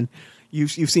glowing. And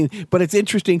you've seen, but it's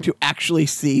interesting to actually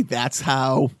see that's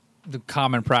how the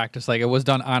common practice, like it was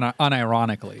done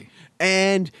unironically.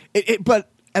 And but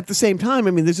at the same time,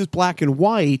 I mean, this is black and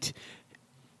white.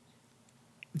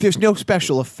 There's no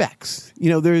special effects.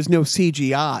 There is no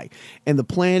CGI. And the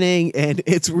planning, and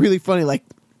it's really funny. Like,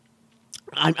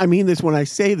 I mean this when I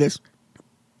say this.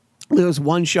 There's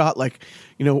one shot, like,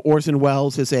 Orson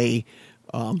Welles is a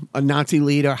Nazi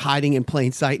leader hiding in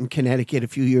plain sight in Connecticut a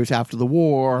few years after the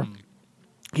war.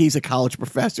 he's a college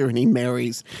professor and he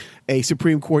marries a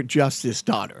Supreme Court justice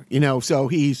daughter, so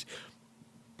he's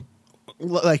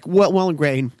like well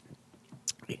ingrained.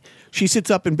 She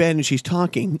sits up in bed and she's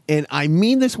talking, and I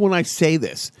mean this when I say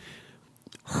this.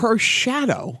 Her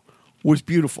shadow was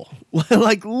beautiful.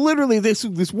 Like literally this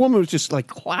woman was just like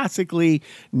classically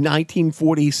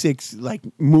 1946 like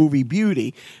movie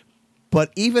beauty,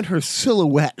 but even her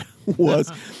silhouette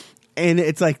was, and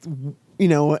it's like,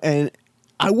 and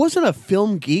I wasn't a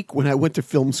film geek when I went to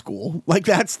film school. Like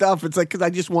that stuff, it's like because I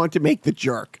just wanted to make The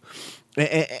Jerk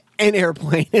and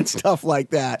Airplane and stuff like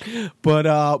that.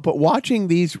 But watching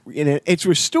these, it's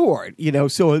restored,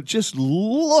 so it just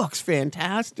looks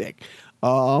fantastic.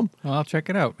 Well, I'll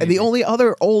check it out. And the only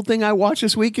other old thing I watched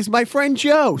this week is my friend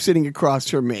Joe, sitting across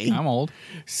from me. I'm old.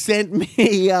 Sent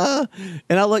me, and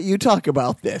I'll let you talk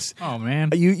about this. Oh, man.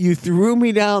 You threw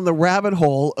me down the rabbit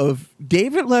hole of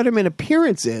David Letterman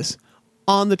appearances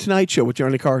on The Tonight Show with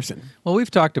Johnny Carson. Well,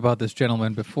 we've talked about this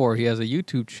gentleman before. He has a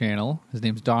YouTube channel. His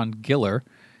name's Don Giller,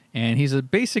 and he's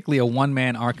basically a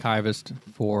one-man archivist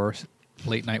for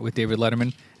Late Night with David Letterman,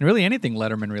 and really anything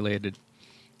Letterman related.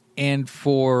 And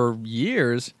for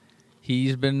years,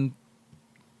 he's been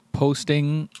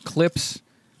posting clips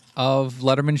of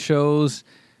Letterman shows,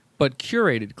 but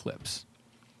curated clips.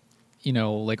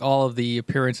 Like all of the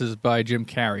appearances by Jim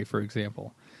Carrey, for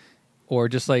example. Or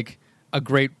just like a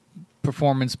great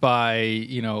performance by,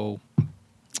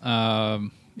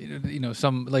 some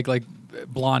like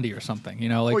Blondie or something.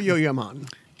 Like or Yo-Yo Ma.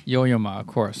 Yo-Yo Ma, of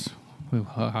course.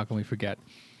 How can we forget?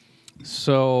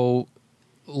 So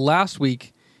last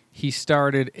week, he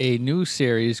started a new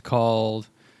series called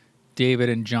David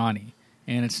and Johnny.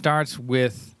 And it starts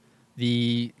with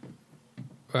the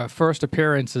first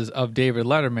appearances of David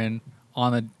Letterman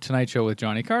on The Tonight Show with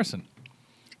Johnny Carson.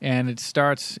 And it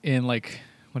starts in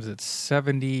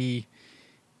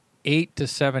 78 to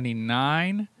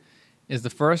 79 is the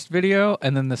first video.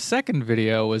 And then the second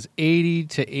video was 80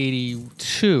 to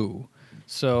 82.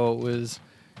 So it was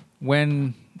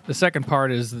when the second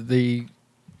part is the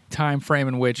time frame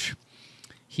in which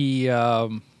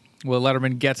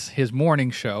Letterman gets his morning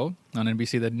show on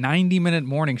NBC. The 90-minute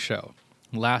morning show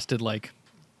lasted 8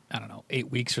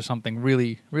 weeks or something,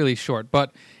 really, really short.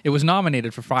 But it was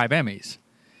nominated for 5 Emmys.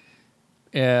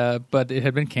 But it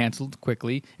had been canceled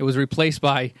quickly. It was replaced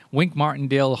by Wink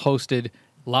Martindale-hosted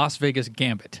Las Vegas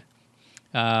Gambit.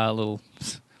 Little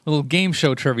game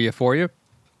show trivia for you.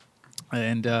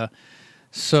 And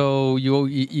so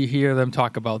you hear them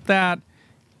talk about that.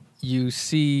 You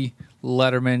see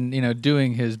Letterman,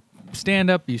 doing his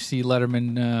stand-up. You see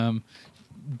Letterman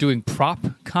doing prop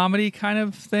comedy kind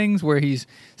of things where he's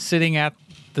sitting at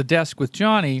the desk with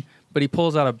Johnny, but he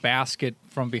pulls out a basket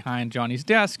from behind Johnny's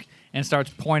desk and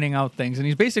starts pointing out things. And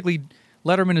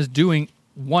Letterman is doing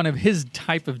one of his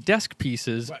type of desk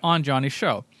pieces on Johnny's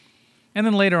show. And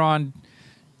then later on,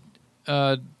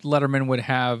 Letterman would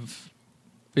have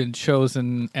been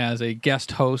chosen as a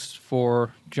guest host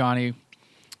for Johnny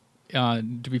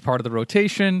to be part of the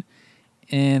rotation.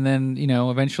 And then,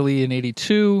 eventually in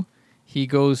 82, he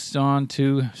goes on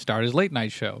to start his late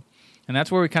night show. And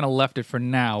that's where we kind of left it for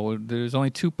now. There's only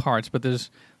 2 parts, but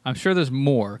I'm sure there's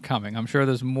more coming. I'm sure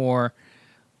there's more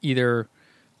either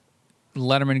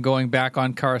Letterman going back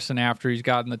on Carson after he's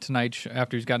gotten the Tonight Show,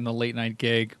 after he's gotten the late night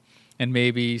gig, and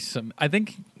maybe some. I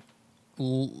think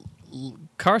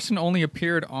Carson only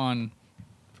appeared on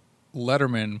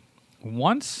Letterman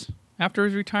once after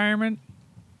his retirement,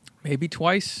 maybe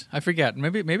twice. I forget.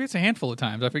 Maybe it's a handful of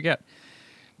times. I forget.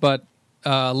 But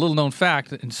a little known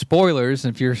fact, and spoilers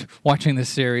if you're watching this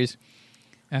series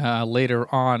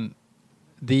later on,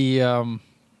 the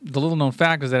little known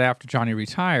fact is that after Johnny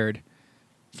retired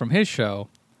from his show,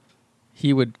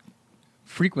 he would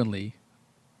frequently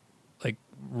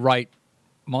write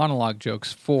monologue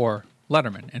jokes for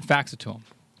Letterman and fax it to him.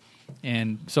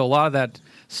 And so a lot of that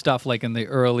stuff, like in the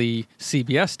early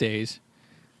CBS days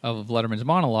of Letterman's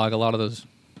monologue, a lot of those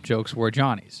jokes were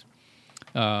Johnny's.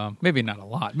 Maybe not a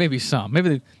lot, maybe some,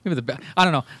 maybe the best. I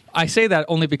don't know. I say that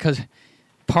only because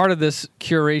part of this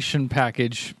curation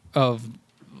package of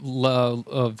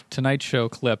Tonight Show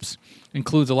clips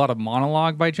includes a lot of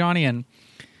monologue by Johnny, and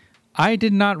I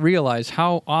did not realize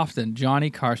how often Johnny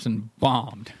Carson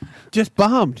bombed. Just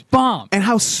bombed. And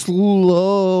how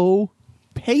slow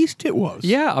paced it was.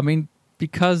 Yeah, I mean,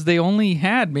 because they only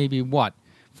had maybe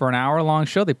for an hour-long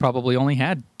show, they probably only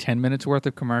had 10 minutes worth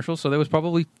of commercials, so there was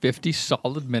probably 50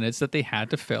 solid minutes that they had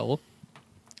to fill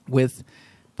with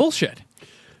bullshit.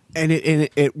 And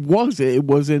it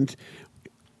wasn't,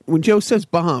 when Joe says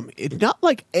bomb, it's not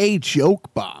like a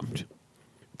joke bombed.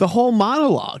 the whole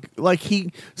monologue. Like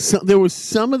there was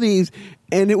some of these,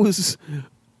 and it was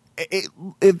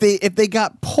if they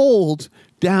got pulled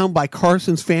down by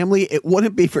Carson's family, it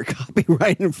wouldn't be for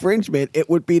copyright infringement. It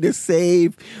would be to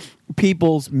save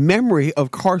people's memory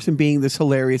of Carson being this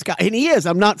hilarious guy. And he is.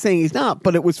 I'm not saying he's not,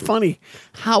 but it was funny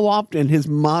how often his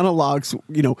monologues,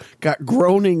 got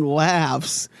groaning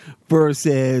laughs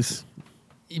versus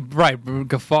right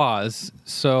guffaws.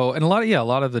 So, and a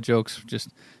lot of the jokes just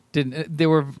didn't.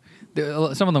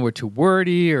 Some of them were too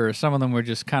wordy, or some of them were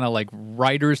just kind of like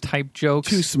writers type jokes.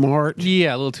 Too smart.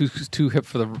 Yeah, a little too hip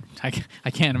for the. I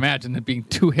can't imagine it being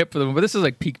too hip for them. But this is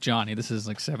like peak Johnny. This is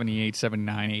like 78,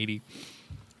 79, 80.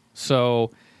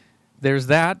 So there's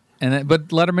that, but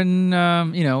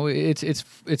Letterman,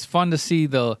 it's fun to see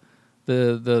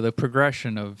the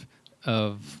progression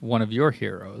of one of your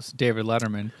heroes, David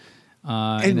Letterman,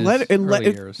 in his early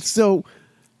years. So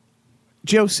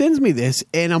Joe sends me this,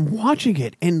 and I'm watching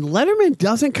it, and Letterman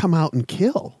doesn't come out and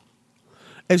kill.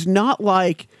 It's not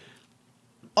like,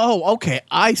 oh, okay,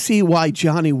 I see why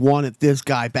Johnny wanted this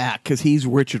guy back because he's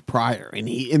Richard Pryor,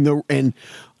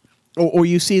 or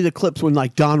you see the clips when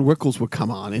like Don Rickles would come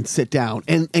on and sit down,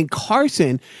 and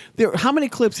Carson. How many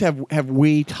clips have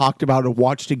we talked about or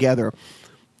watched together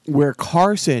where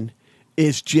Carson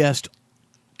is just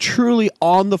truly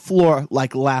on the floor,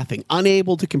 like laughing,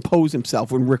 unable to compose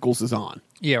himself when Rickles is on?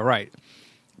 Yeah, right.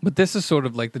 But this is sort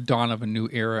of like the dawn of a new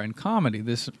era in comedy.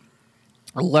 This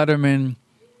Letterman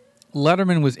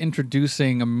was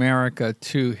introducing America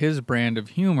to his brand of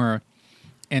humor,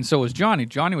 and so was Johnny.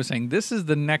 Johnny was saying, this is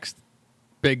the next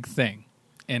big thing,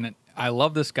 and I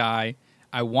love this guy.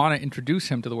 I want to introduce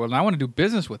him to the world, and I want to do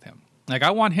business with him. Like,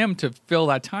 I want him to fill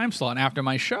that time slot after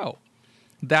my show.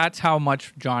 That's how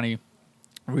much Johnny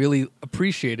really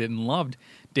appreciated and loved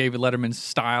David Letterman's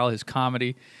style, his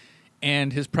comedy,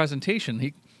 and his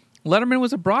presentation. Letterman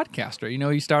was a broadcaster.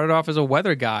 He started off as a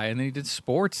weather guy, and then he did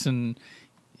sports, and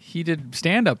he did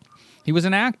stand-up. He was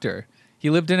an actor. He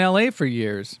lived in L.A. for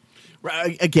years.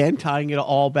 Again, tying it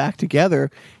all back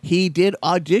together, he did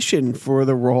audition for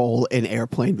the role in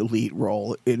Airplane, the lead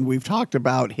role, and we've talked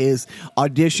about his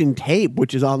audition tape,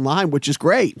 which is online, which is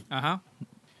great. Uh-huh.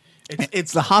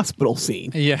 It's the hospital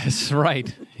scene. Yes,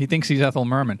 right. He thinks he's Ethel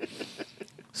Merman.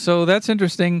 So that's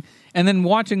interesting. And then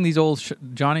watching these old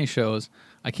Johnny shows,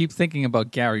 I keep thinking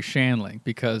about Gary Shandling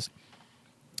because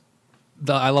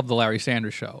I love the Larry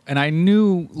Sanders Show. And I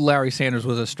knew Larry Sanders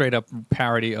was a straight-up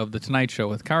parody of The Tonight Show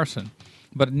with Carson.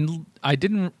 But I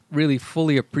didn't really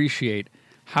fully appreciate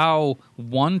how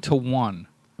one-to-one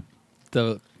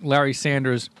the Larry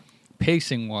Sanders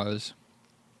pacing was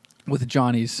with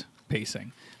Johnny's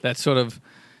pacing. That sort of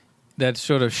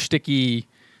shticky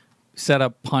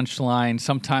setup punchline,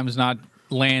 sometimes not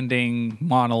landing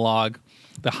monologue.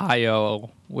 The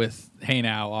hi-yo with Hey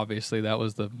Now, obviously, that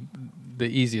was the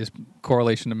easiest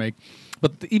correlation to make.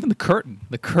 But even the curtain,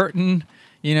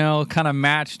 kind of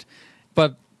matched.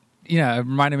 But, it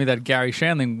reminded me that Gary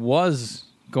Shandling was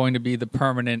going to be the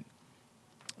permanent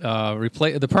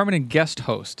the permanent guest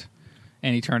host.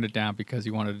 And he turned it down because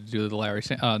he wanted to do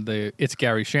the It's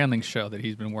Gary Shandling show that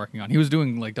he's been working on. He was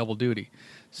doing like double duty.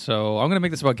 So I'm going to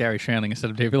make this about Gary Shandling instead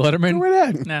of David Letterman. Go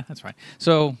ahead. Nah, that's fine.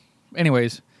 So,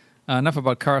 anyways, enough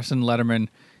about Carson, Letterman,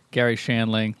 Gary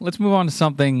Shandling. Let's move on to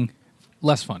something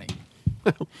less funny.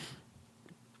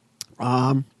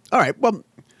 All right. Well,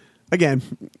 again,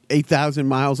 8,000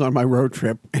 miles on my road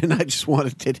trip, and I just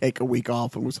wanted to take a week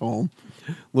off and was home.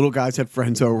 Little guys had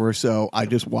friends over, so I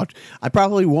just watched. I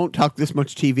probably won't talk this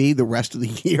much TV the rest of the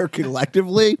year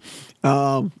collectively,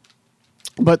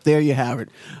 but there you have it.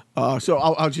 So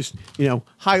I'll just,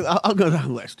 I'll go down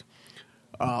the list.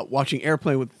 Watching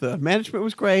Airplane with the management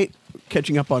was great.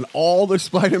 Catching up on all the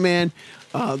Spider-Man.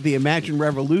 The Imagine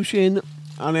Revolution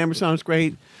on Amazon was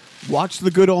great. Watch The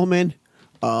Good Old Men.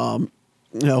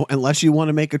 Unless you want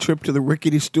to make a trip to the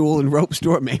rickety stool and rope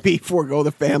store, maybe forego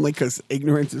the family because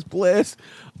ignorance is bliss.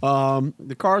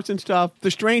 The Carson stuff.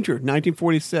 The Stranger,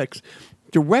 1946.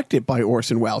 Directed by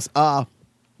Orson Welles.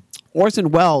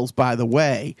 Orson Welles, by the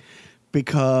way,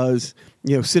 because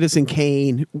Citizen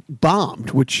Kane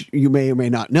bombed, which you may or may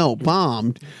not know,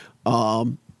 bombed.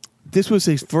 This was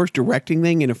his first directing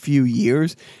thing in a few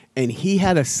years, and he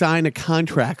had to sign a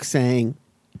contract saying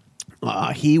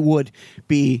he would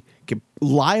be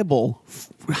liable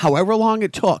however long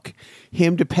it took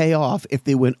him to pay off if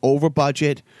they went over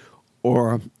budget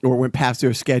or went past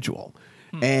their schedule.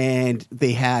 And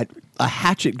they had a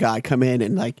hatchet guy come in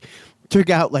and took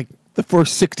out the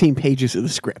first 16 pages of the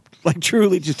script.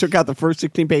 Truly just took out the first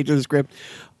 16 pages of the script,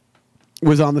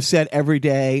 was on the set every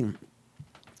day,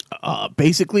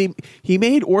 basically, he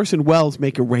made Orson Welles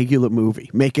make a regular movie,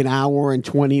 make an hour and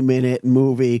 20-minute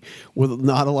movie with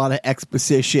not a lot of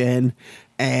exposition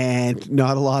and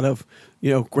not a lot of,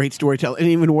 great storytelling.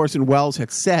 And even Orson Welles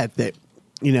had said that,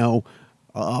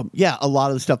 a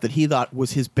lot of the stuff that he thought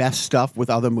was his best stuff with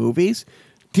other movies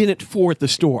didn't forward the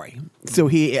story. So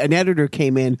an editor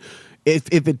came in. If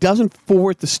it doesn't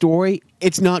forward the story,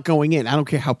 it's not going in. I don't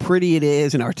care how pretty it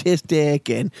is and artistic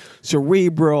and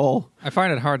cerebral. I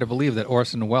find it hard to believe that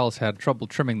Orson Welles had trouble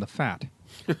trimming the fat.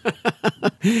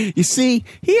 You see,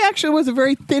 he actually was a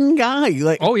very thin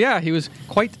guy. Oh yeah, he was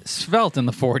quite svelte in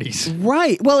the 40s.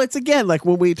 Right. Well, it's again like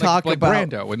when we talk like about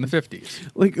Brando in the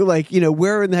 50s.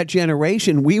 We're in that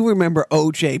generation. We remember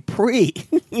O.J. Pre,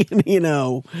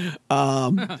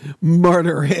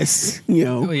 murderous.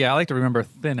 Oh, yeah, I like to remember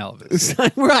Thin Elvis.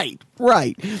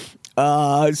 Right.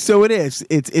 So it is.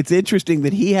 It's interesting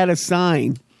that he had a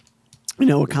sign,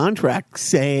 a contract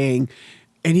saying.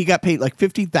 And he got paid like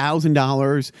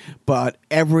 $50,000, but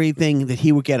everything that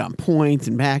he would get on points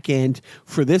and back end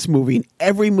for this movie, and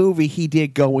every movie he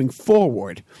did going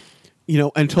forward,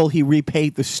 until he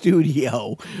repaid the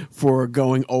studio for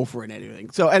going over and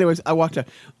everything. So, anyways, I watched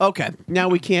okay, now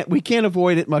we can't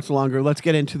avoid it much longer. Let's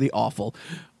get into the awful.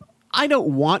 I don't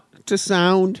want to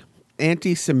sound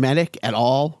anti-Semitic at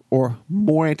all, or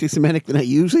more anti-Semitic than I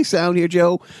usually sound here,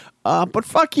 Joe. But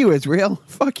fuck you, Israel.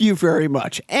 Fuck you very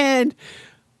much. And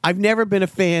I've never been a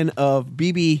fan of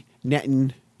Bibi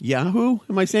Netanyahu.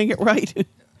 Am I saying it right?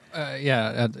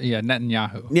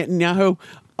 Netanyahu.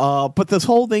 Netanyahu. But this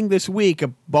whole thing this week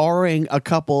of barring a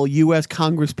couple U.S.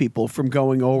 Congress people from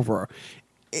going over,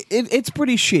 it's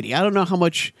pretty shitty. I don't know how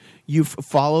much you've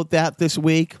followed that this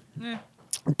week,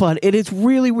 but it is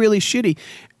really, really shitty.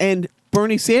 And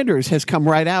Bernie Sanders has come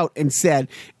right out and said,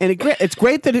 and it's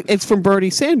great that it's from Bernie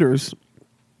Sanders,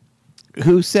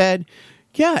 who said,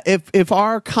 yeah, if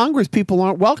our Congress people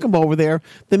aren't welcome over there,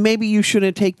 then maybe you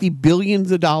shouldn't take the billions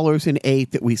of dollars in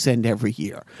aid that we send every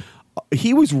year.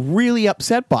 He was really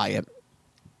upset by it.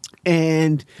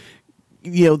 And,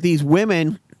 these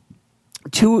women,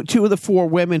 two of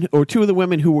the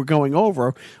women who were going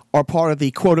over are part of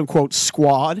the quote-unquote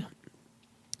squad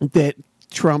that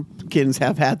Trumpkins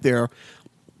have had their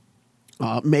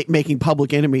making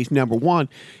public enemies number one.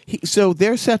 So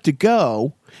they're set to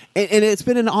go, and it's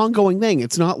been an ongoing thing.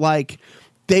 It's not like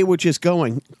they were just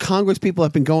going. Congress people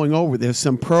have been going over. There's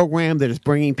some program that is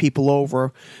bringing people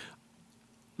over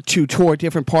to tour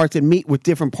different parts and meet with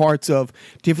different parts of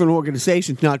different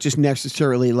organizations, not just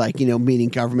necessarily like, meeting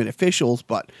government officials,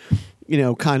 but,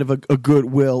 kind of a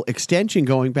goodwill extension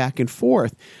going back and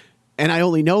forth. And I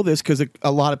only know this because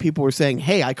a lot of people were saying,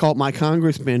 hey, I called my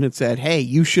congressman and said, hey,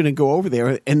 you shouldn't go over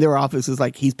there. And their office is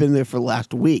like, he's been there for the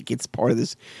last week. It's part of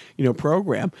this,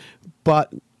 program.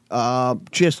 But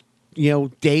just,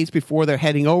 days before they're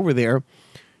heading over there,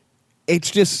 it's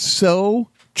just so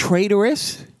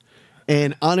traitorous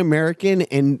and un-American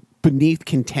and beneath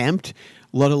contempt,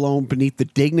 let alone beneath the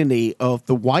dignity of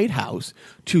the White House,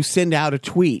 to send out a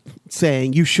tweet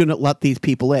saying you shouldn't let these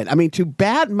people in. I mean, to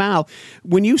badmouth,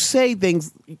 when you say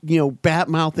things,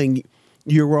 badmouthing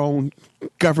your own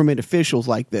government officials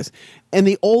like this, and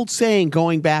the old saying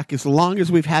going back as long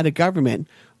as we've had a government,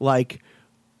 like,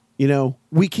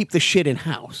 we keep the shit in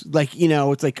house. Like,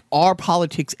 it's like our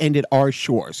politics end at our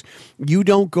shores. You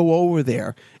don't go over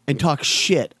there and talk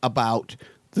shit about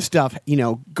the stuff,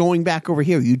 going back over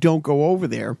here. You don't go over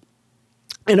there.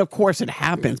 And of course it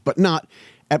happens, but not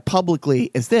as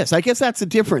publicly as this. I guess that's the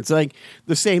difference. Like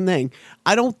the same thing.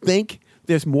 I don't think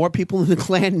there's more people in the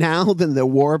Klan now than there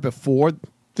were before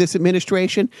this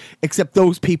administration, except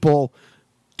those people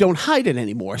don't hide it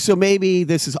anymore. So maybe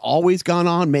this has always gone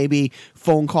on. Maybe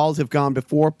phone calls have gone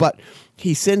before, but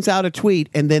he sends out a tweet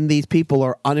and then these people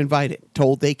are uninvited,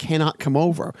 told they cannot come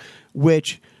over,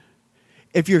 which,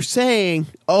 if you're saying,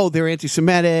 oh, they're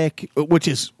anti-Semitic, which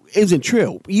isn't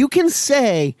true, you can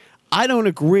say, I don't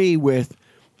agree with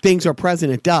things our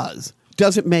president does.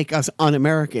 Doesn't make us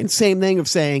un-American. Same thing of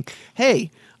saying,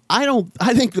 hey, I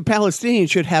think the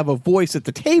Palestinians should have a voice at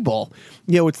the table.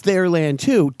 It's their land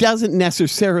too. Doesn't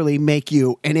necessarily make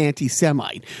you an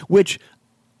anti-Semite, which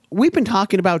we've been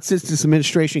talking about since this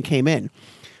administration came in.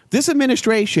 This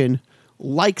administration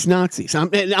likes Nazis.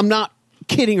 I'm not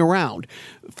kidding around.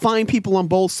 Find people on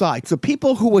both sides. The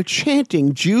people who were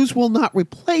chanting Jews will not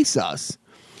replace us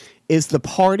is the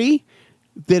party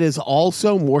that is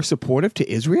also more supportive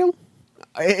to Israel.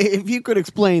 If you could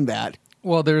explain that.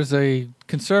 Well, there's a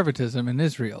conservatism in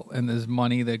Israel, and there's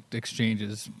money that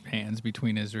exchanges hands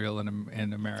between Israel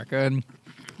and America. And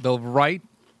the right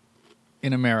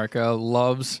in America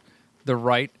loves the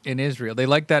right in Israel. They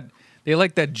like that they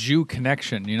like that Jew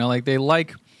connection. You know, like they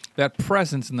like that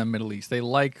presence in the Middle East. They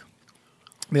like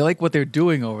what they're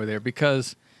doing over there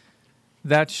because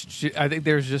I think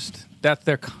that's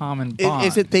their common bond.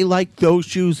 Is it they like those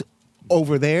Jews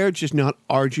over there, just not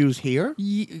our Jews here?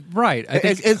 Right. I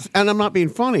think, and I'm not being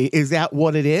funny. Is that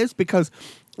what it is? Because,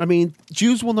 I mean,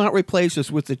 Jews will not replace us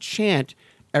with the chant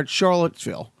at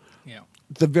Charlottesville. yeah.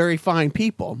 The very fine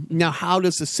people. Now, how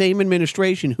does the same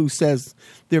administration who says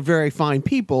they're very fine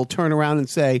people turn around and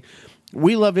say,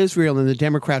 we love Israel and the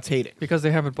Democrats hate it? Because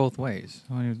they have it both ways.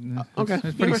 Okay.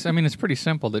 It's pretty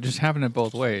simple. They're just having it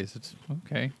both ways. It's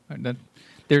okay.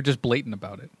 They're just blatant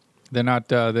about it. They're not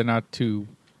too.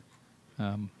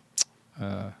 I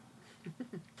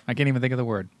can't even think of the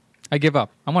word. I give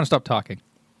up. I want to stop talking.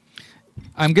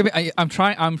 I'm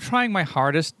trying my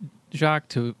hardest, Jacques,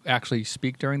 to actually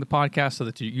speak during the podcast so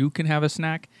that you can have a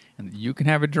snack and you can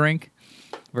have a drink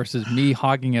versus me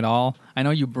hogging it all. I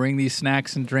know you bring these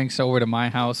snacks and drinks over to my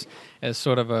house as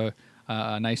sort of a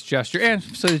nice gesture and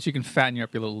so that you can fatten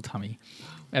up your little tummy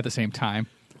at the same time.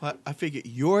 Well, I figure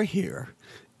you're here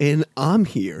and I'm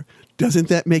here. Doesn't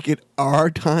that make it our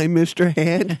time, Mr.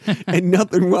 Hand? And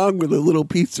nothing wrong with a little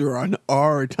pizza on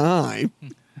our time.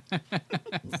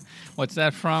 What's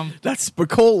that from? That's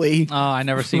Spicoli. Oh, I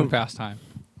never seen Pastime.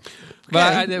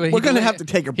 We're going to have to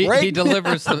take a break. He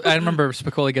delivers. I remember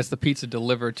Spicoli gets the pizza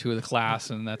delivered to the class,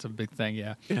 and that's a big thing.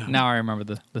 Yeah. Now I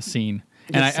remember the scene,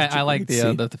 and I like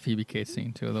the Phoebe Cates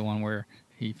scene too, the one where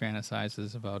he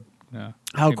fantasizes about.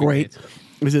 How Phoebe great Cates.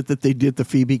 is it that they did the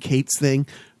Phoebe Cates thing,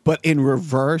 but in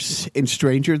reverse in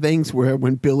Stranger Things, where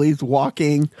when Billy's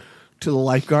walking to the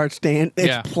lifeguard stand,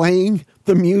 it's playing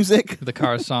the music. The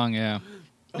Cars song, yeah.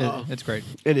 It's great.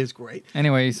 It is great.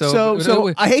 Anyway,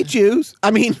 so I hate Jews.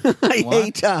 I mean,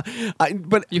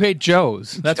 but you hate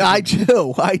Joes. That's what I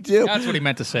do. That's what he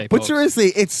meant to say. But folks. seriously,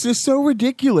 it's just so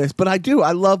ridiculous. But I do.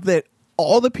 I love that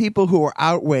all the people who are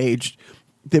outraged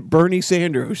that Bernie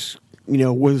Sanders,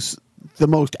 was the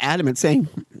most adamant, saying,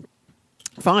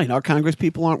 "Fine, our Congress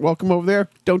people aren't welcome over there.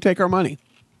 Don't take our money."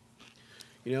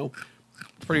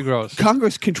 Pretty gross.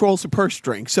 Congress controls the purse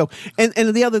string. So, and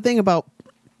the other thing about,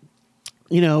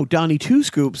 Donnie Two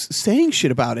Scoops saying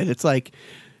shit about it, it's like,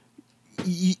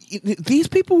 these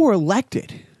people were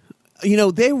elected.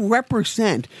 They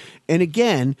represent, and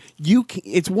again,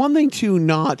 it's one thing to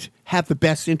not have the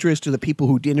best interest of the people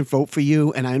who didn't vote for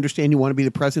you, and I understand you want to be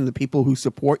the president of the people who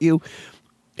support you.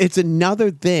 It's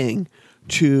another thing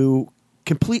to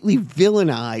completely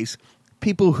villainize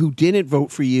people who didn't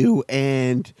vote for you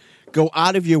and go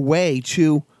out of your way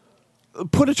to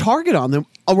put a target on them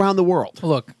around the world.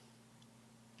 Look,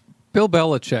 Bill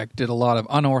Belichick did a lot of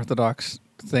unorthodox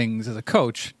things as a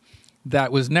coach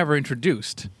that was never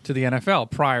introduced to the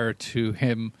NFL prior to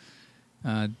him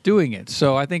doing it.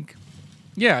 So I think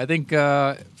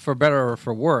for better or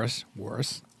for worse,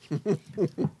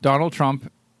 Donald Trump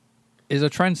is a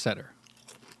trendsetter.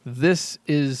 This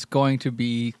is going to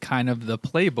be kind of the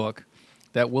playbook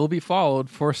that will be followed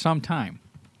for some time.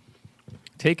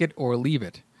 Take it or leave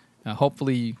it.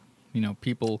 Hopefully,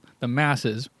 people, the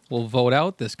masses, will vote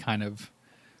out this kind of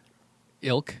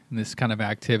ilk and this kind of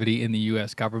activity in the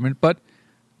U.S. government, but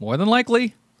more than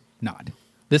likely, not.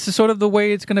 This is sort of the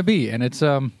way it's going to be, and it's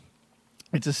a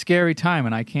scary time,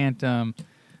 and I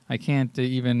can't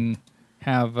even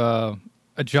have a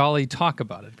jolly talk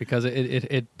about it because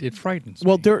it frightens me.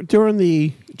 Well, during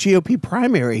the GOP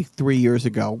primary 3 years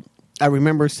ago, I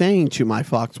remember saying to my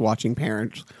Fox watching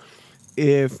parents,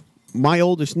 if my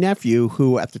oldest nephew,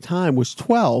 who at the time was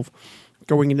 12,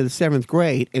 going into the 7th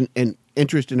grade and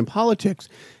interested in politics,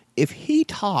 if he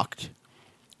talked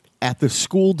at the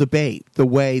school debate the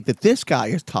way that this guy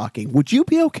is talking, would you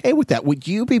be okay with that? Would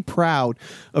you be proud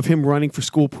of him running for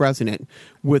school president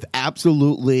with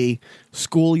absolutely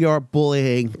schoolyard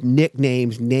bullying,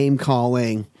 nicknames,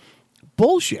 name-calling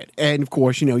bullshit? And, of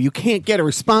course, you can't get a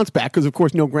response back because, of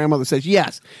course, no grandmother says,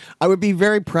 yes, I would be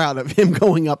very proud of him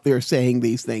going up there saying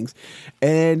these things.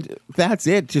 And that's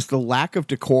it, just the lack of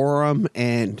decorum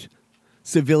and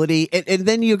civility. And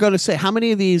then you're going to say, how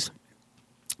many of these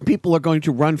people are going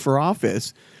to run for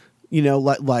office,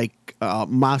 like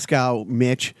Moscow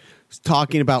Mitch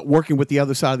talking about working with the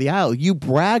other side of the aisle? You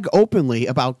brag openly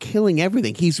about killing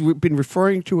everything. He's been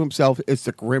referring to himself as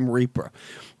the Grim Reaper.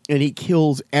 And he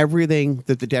kills everything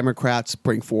that the Democrats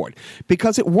bring forward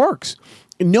because it works.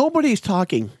 Nobody's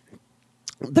talking.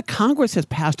 The Congress has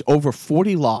passed over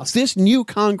 40 laws. This new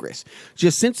Congress,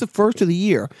 just since the first of the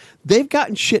year, they've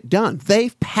gotten shit done.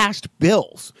 They've passed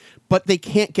bills, but they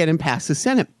can't get them past the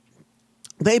Senate.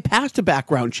 They passed a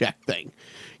background check thing,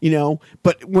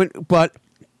 but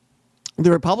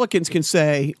the Republicans can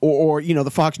say, or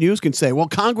the Fox News can say, well,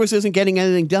 Congress isn't getting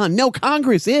anything done. No,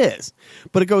 Congress is,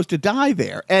 but it goes to die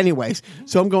there. Anyways,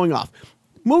 so I'm going off.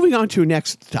 Moving on to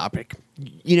next topic.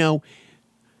 If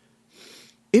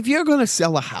you're going to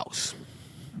sell a house,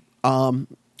 I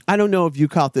don't know if you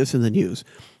caught this in the news,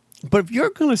 but if you're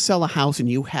going to sell a house and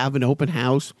you have an open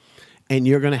house and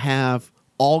you're going to have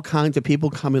all kinds of people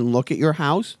come and look at your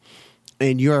house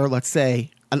and you're, let's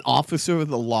say, an officer of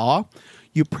the law,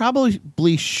 you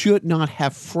probably should not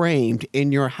have framed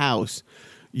in your house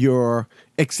your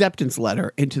acceptance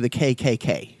letter into the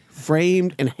KKK,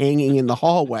 framed and hanging in the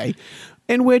hallway,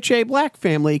 in which a black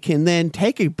family can then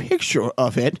take a picture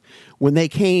of it when they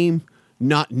came,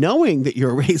 not knowing that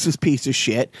you're a racist piece of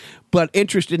shit, but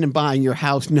interested in buying your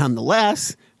house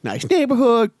nonetheless. Nice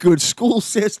neighborhood, good school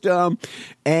system,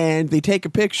 and they take a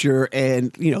picture,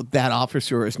 and that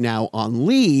officer is now on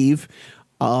leave.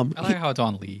 I like how it's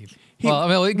on leave.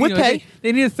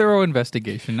 They need a thorough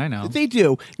investigation. I know they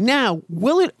do. Now,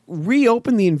 will it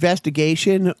reopen the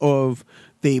investigation of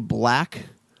the black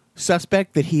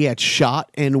suspect that he had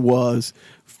shot and was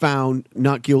found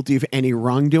not guilty of any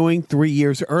wrongdoing 3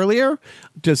 years earlier?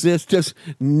 Does this just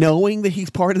knowing that he's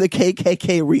part of the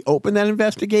KKK reopen that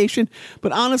investigation?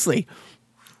 But honestly,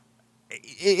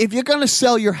 if you're going to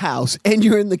sell your house and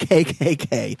you're in the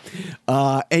KKK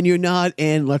and you're not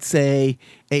in, let's say,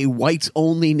 a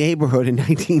whites-only neighborhood in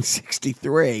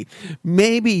 1963,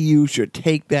 maybe you should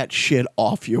take that shit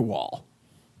off your wall.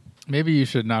 Maybe you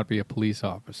should not be a police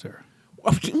officer.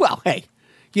 Well, hey,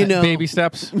 baby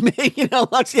steps. Exactly.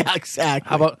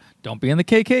 How about don't be in the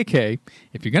KKK?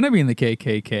 If you're going to be in the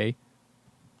KKK,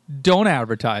 don't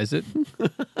advertise it.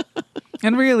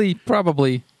 And really,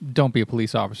 probably don't be a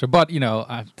police officer. But,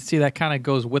 see, that kind of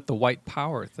goes with the white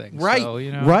power thing. Right, so,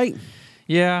 right.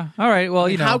 Yeah, all right,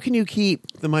 well, How can you keep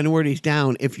the minorities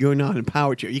down if you're not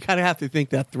empowered to? You kind of have to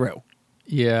think that through.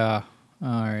 Yeah,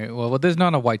 all right. Well, there's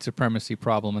not a white supremacy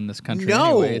problem in this country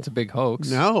anyway. It's a big hoax.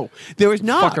 No, there is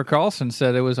not. Fucker Carlson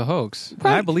said it was a hoax.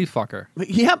 Right. And I believe fucker.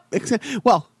 Yep.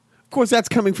 Well, of course, that's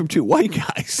coming from two white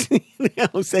guys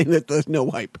saying that there's no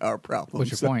white power problem.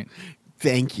 What's your point?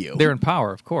 Thank you. They're in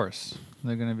power, of course.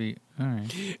 They're going to be, all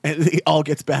right. And it all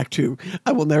gets back to,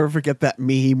 I will never forget that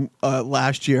meme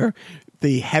last year.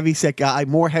 The heavyset guy,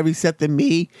 more heavyset than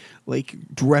me, like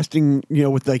dressed in,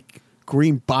 with like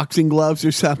green boxing gloves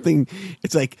or something.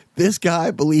 It's like, this guy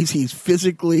believes he's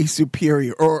physically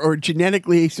superior or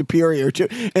genetically superior to,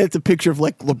 and it's a picture of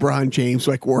like LeBron James,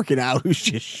 like working out, who's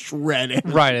just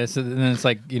shredded. Right. And then it's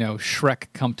like, Shrek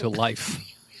come to life.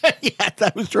 Yeah,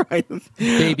 that was right.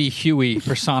 Baby Huey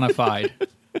personified.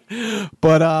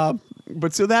 But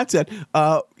so that's it.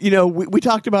 We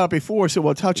talked about it before, so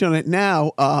we'll touch on it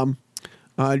now.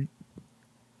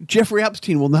 Jeffrey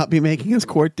Epstein will not be making his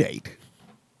court date.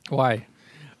 Why?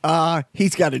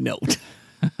 He's got a note.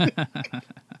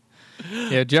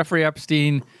 Yeah, Jeffrey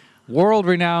Epstein,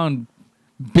 world-renowned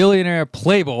billionaire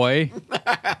playboy,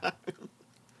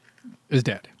 is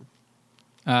dead.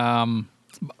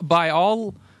 By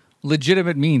all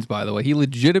legitimate means, by the way. He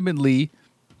legitimately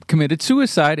committed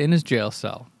suicide in his jail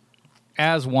cell,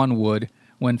 as one would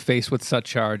when faced with such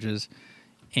charges.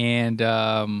 And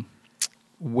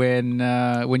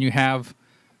when you have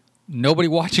nobody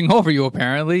watching over you,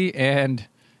 apparently, and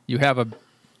you have a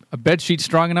bedsheet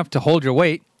strong enough to hold your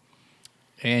weight,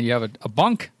 and you have a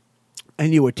bunk.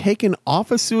 And you were taken off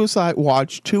a suicide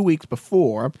watch 2 weeks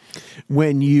before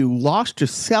when you lost your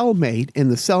cellmate,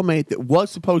 and the cellmate that was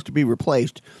supposed to be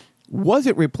replaced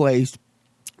wasn't replaced,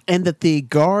 and that the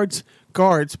guards,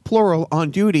 plural,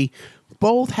 on duty,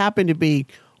 both happened to be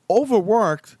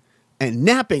overworked and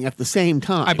napping at the same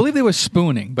time. I believe they were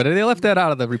spooning, but they left that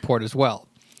out of the report as well.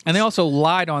 And they also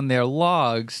lied on their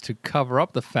logs to cover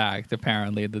up the fact,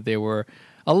 apparently, that they were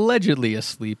allegedly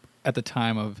asleep at the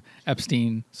time of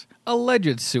Epstein's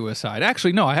alleged suicide.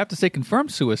 Actually, no, I have to say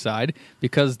confirmed suicide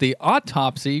because the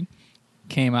autopsy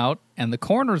came out and the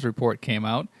coroner's report came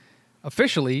out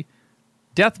officially,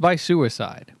 death by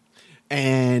suicide.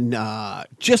 And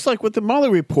just like with the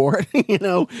Mueller report,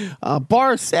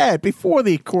 Barr said before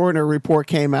the coroner report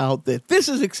came out that this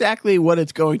is exactly what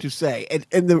it's going to say.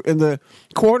 And the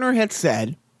coroner had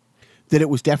said that it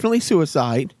was definitely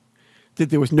suicide,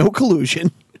 that there was no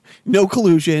collusion.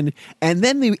 And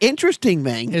then the interesting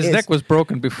thing his neck was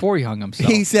broken before he hung himself.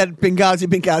 He said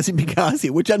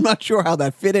Benghazi, which I'm not sure how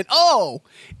that fit in. Oh,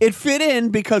 it fit in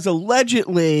because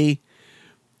allegedly,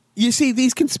 you see,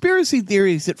 these conspiracy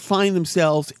theories that find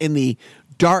themselves in the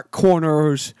dark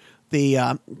corners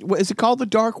what is it called? The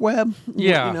dark web?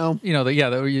 Yeah,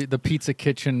 the pizza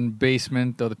kitchen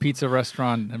basement or the pizza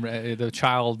restaurant, the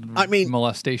child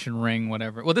molestation ring,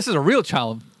 whatever. Well, this is a real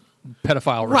child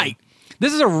pedophile ring. Right.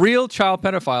 This is a real child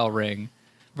pedophile ring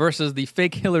versus the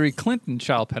fake Hillary Clinton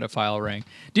child pedophile ring.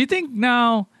 Do you think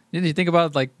now? Did you think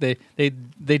about like they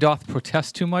doth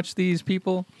protest too much? These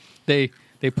people, they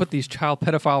put these child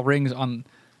pedophile rings on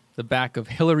the back of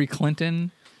Hillary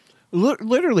Clinton.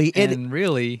 Literally, and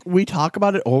really, we talk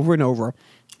about it over and over.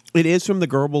 It is from the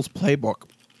Goebbels playbook.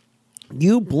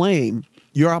 You blame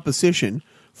your opposition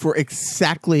for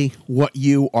exactly what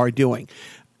you are doing.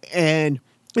 And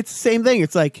it's the same thing.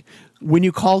 It's like when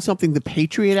you call something the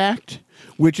Patriot Act,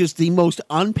 which is the most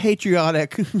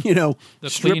unpatriotic,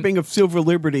 stripping of civil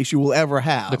liberties you will ever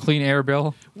have. The Clean Air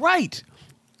Bill. Right.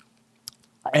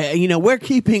 We're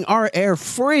keeping our air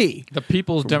free. The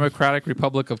People's Democratic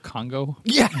Republic of Congo.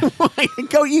 Yeah, right.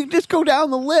 You just go down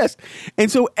the list.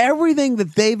 And so everything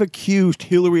that they've accused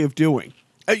Hillary of doing,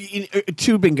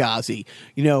 to Benghazi,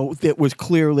 that was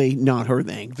clearly not her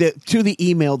thing, to the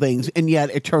email things, and yet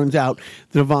it turns out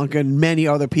that Ivanka and many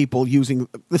other people using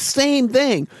the same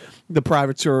thing, the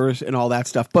private servers and all that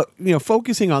stuff. But,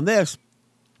 focusing on this,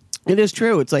 it is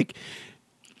true. It's like,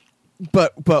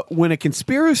 But when a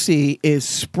conspiracy is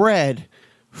spread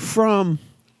from,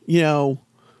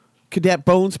 Cadet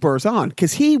Bone Spurs on,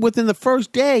 because within the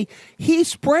first day, he's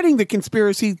spreading the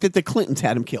conspiracy that the Clintons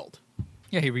had him killed.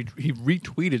 Yeah, he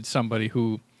retweeted somebody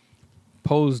who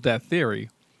posed that theory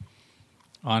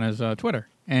on his Twitter.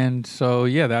 And so,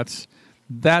 yeah, that's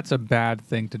a bad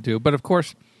thing to do. But, of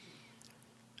course,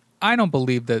 I don't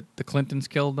believe that the Clintons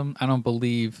killed him. I don't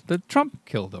believe that Trump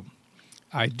killed him.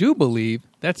 I do believe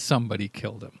that somebody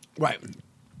killed him. Right.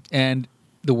 And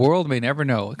the world may never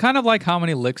know. Kind of like how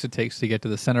many licks it takes to get to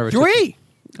the center of a 3.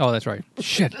 Oh, that's right.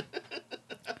 Shit.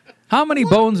 How many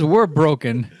bones were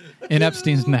broken in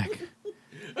Epstein's neck?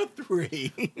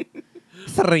 3.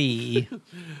 3.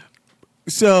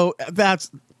 So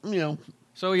that's,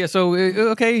 So, yeah,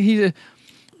 okay,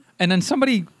 and then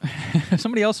somebody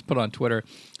else put on Twitter,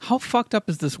 how fucked up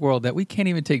is this world that we can't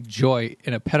even take joy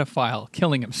in a pedophile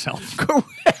killing himself?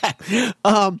 Correct.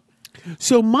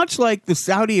 So much like the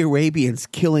Saudi Arabians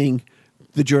killing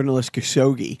the journalist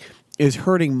Khashoggi is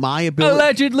hurting my ability.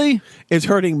 Allegedly. Is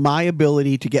hurting my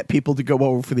ability to get people to go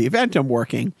over for the event I'm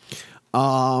working.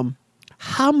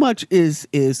 How much is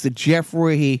the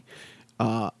Jeffrey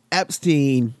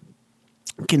Epstein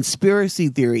conspiracy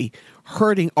theory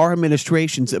hurting our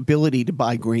administration's ability to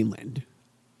buy Greenland?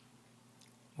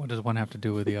 What does one have to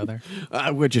do with the other?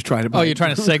 We're just trying to buy. Oh, you're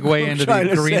trying to segue into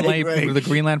the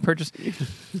Greenland purchase?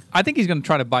 I think he's going to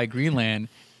try to buy Greenland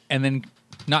and then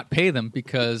not pay them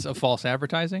because of false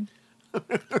advertising.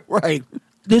 Right.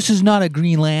 This is not a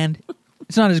Greenland.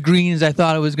 It's not as green as I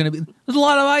thought it was going to be. There's a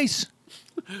lot of ice.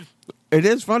 It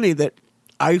is funny that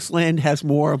Iceland has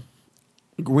more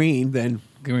green than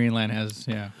Greenland has,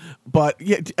 yeah. But,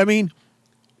 yeah, I mean,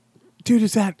 dude,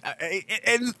 is that...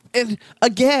 And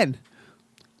again,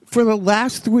 for the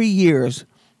last 3 years,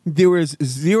 there is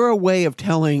zero way of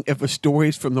telling if a story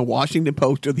is from the Washington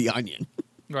Post or the Onion.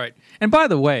 Right. And by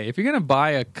the way, if you're going to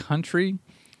buy a country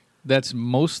that's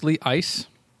mostly ice,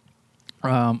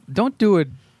 don't do it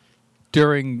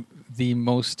during the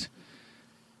most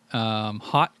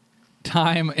hot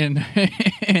time in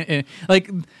like...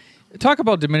 Talk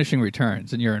about diminishing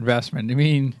returns in your investment. I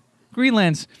mean,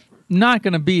 Greenland's not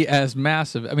going to be as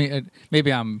massive. I mean,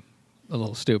 maybe I'm a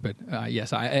little stupid.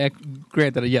 Yes, I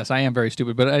grant that. Yes, I am very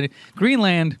stupid. But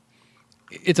Greenland,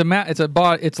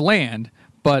 it's land,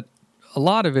 but a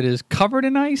lot of it is covered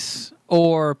in ice,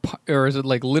 or is it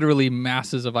like literally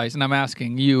masses of ice? And I'm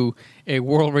asking you, a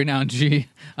world-renowned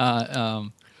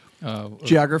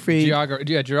geography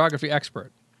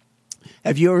expert.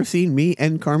 Have you ever seen me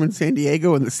and Carmen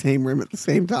Sandiego in the same room at the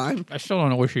same time? I still don't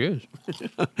know where she is.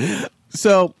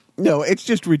 So, no, it's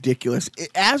just ridiculous.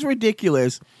 As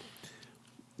ridiculous.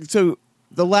 So,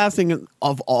 the last thing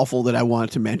of awful that I wanted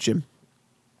to mention,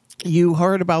 you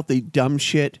heard about the dumb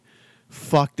shit,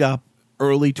 fucked up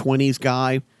early 20s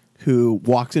guy who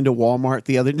walks into Walmart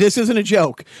this isn't a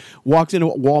joke, walks into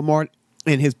Walmart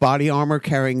in his body armor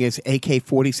carrying his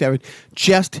AK-47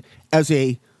 just as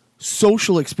a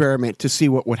social experiment to see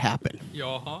what would happen.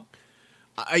 Uh-huh.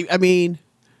 I mean,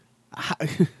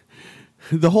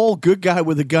 the whole good guy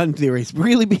with a gun theory is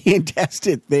really being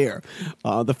tested there.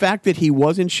 The fact that he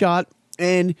wasn't shot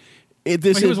and he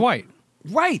was white.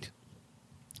 Right.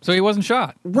 So he wasn't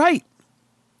shot. Right.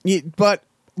 But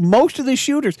most of the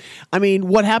shooters, I mean,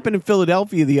 what happened in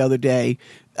Philadelphia the other day,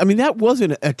 I mean, that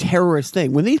wasn't a terrorist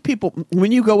thing.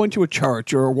 When you go into a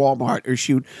church or a Walmart or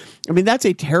shoot, I mean, that's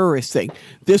a terrorist thing.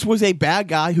 This was a bad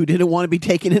guy who didn't want to be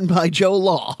taken in by Joe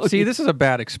Law. See, this is a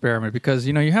bad experiment because,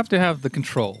 you have to have the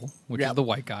control, which is the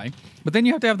white guy, but then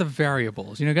you have to have the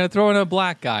variables. You got to throw in a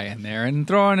black guy in there and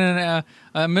throw in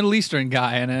a Middle Eastern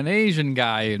guy and an Asian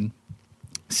guy and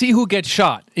see who gets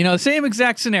shot. The same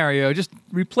exact scenario, just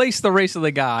replace the race of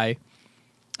the guy,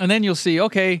 and then you'll see,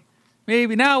 okay,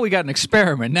 maybe now we got an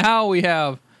experiment. Now we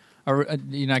have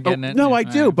you're not getting it? No, I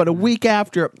do. But a week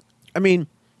after, I mean,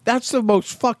 that's the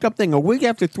most fucked up thing. A week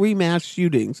after 3 mass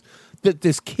shootings, that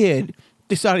this kid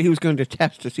decided he was going to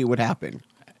test to see what happened.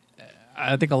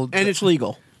 And it's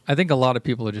legal. I think a lot of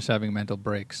people are just having mental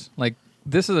breaks. Like,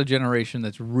 this is a generation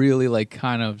that's really, like,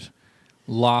 kind of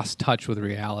lost touch with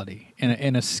reality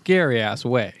in a scary-ass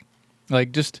way.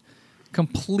 Like, just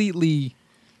completely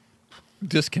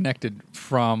disconnected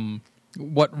from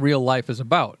what real life is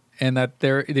about, and that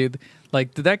is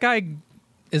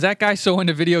that guy so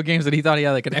into video games that he thought he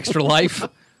had like an extra life?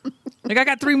 Like, I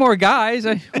got 3 more guys.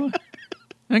 I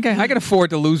can afford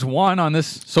to lose one on this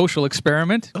social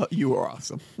experiment. You are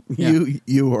awesome. Yeah.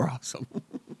 You are awesome.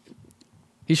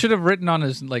 He should have written on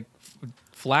his like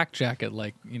flak jacket,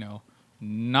 like,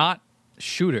 not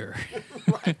shooter.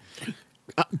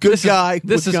 Good guy.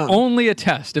 This is gun. only a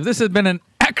test. If this had been an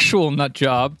actual nut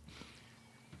job.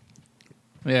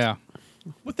 Yeah.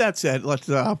 With that said, let's.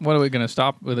 What are we going to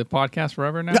stop with the podcast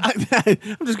forever now? I'm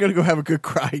just going to go have a good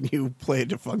cry and you play a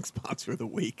defunct sponsor of the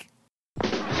week.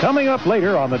 Coming up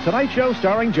later on The Tonight Show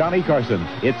starring Johnny Carson,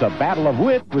 it's a battle of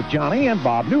wit with Johnny and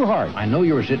Bob Newhart. I know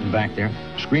you were sitting back there,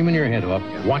 screaming your head off,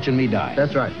 watching me die.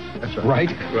 That's right. Right?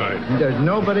 Right. There's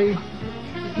nobody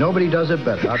does it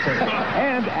better, I'll tell you.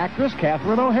 And actress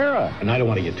Catherine O'Hara. And I don't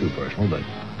want to get too personal, but...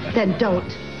 Then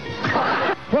don't.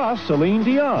 Plus Celine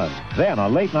Dion. Then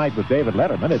on Late Night with David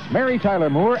Letterman, it's Mary Tyler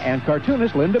Moore and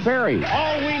cartoonist Linda Berry.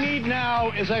 All we need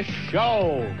now is a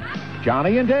show.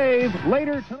 Johnny and Dave,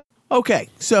 later tonight. Okay,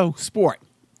 so sport.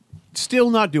 Still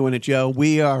not doing it, Joe.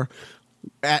 We are,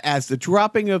 as the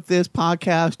dropping of this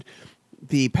podcast,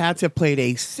 the Pats have played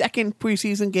a second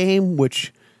preseason game,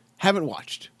 which haven't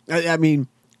watched. I mean,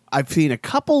 I've seen a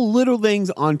couple little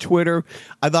things on Twitter.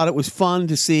 I thought it was fun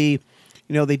to see.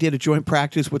 They did a joint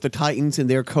practice with the Titans, and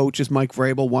their coach is Mike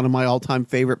Vrabel, one of my all-time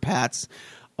favorite Pats.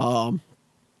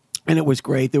 And it was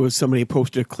great. There was somebody who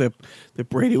posted a clip that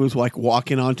Brady was like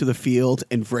walking onto the field,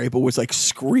 and Vrabel was like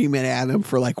screaming at him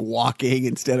for like walking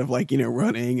instead of like,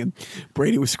 running. And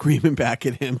Brady was screaming back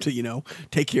at him to,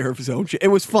 take care of his own shit. It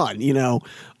was fun,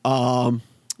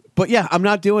 But yeah, I'm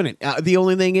not doing it. The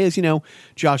only thing is,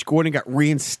 Josh Gordon got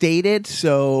reinstated,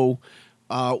 so...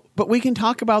 but we can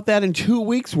talk about that in 2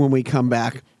 weeks when we come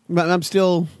back. But I'm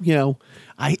still,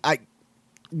 I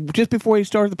just before he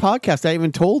started the podcast, I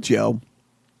even told Joe,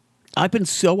 I've been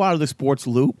so out of the sports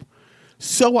loop,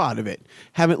 so out of it.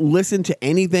 Haven't listened to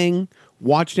anything,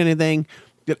 watched anything,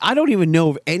 that I don't even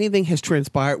know if anything has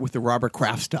transpired with the Robert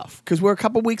Kraft stuff. Because we're a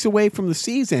couple weeks away from the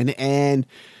season, and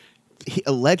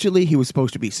allegedly he was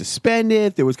supposed to be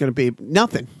suspended. There was going to be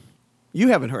nothing. You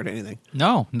haven't heard anything.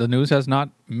 No, the news has not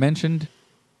mentioned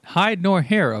hide nor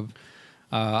hair of.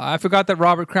 I forgot that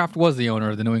Robert Kraft was the owner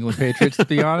of the New England Patriots, to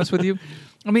be honest with you.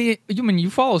 I mean, you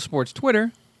follow sports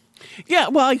Twitter. Yeah,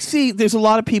 well, I see there's a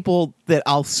lot of people that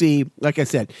I'll see, like I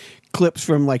said, clips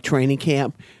from like training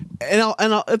camp. And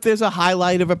I'll if there's a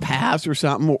highlight of a pass or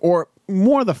something, or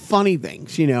more of the funny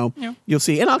things, you'll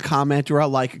see. And I'll comment or I'll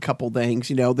like a couple things.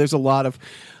 There's a lot of...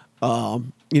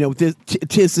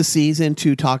 tis the season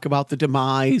to talk about the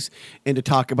demise and to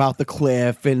talk about the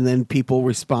cliff, and then people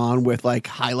respond with like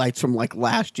highlights from like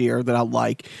last year that I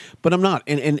like, but I'm not.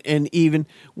 And even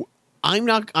I'm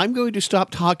not. I'm going to stop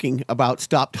talking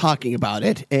about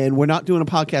it, and we're not doing a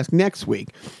podcast next week.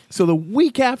 So the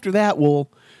week after that,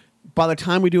 by the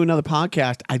time we do another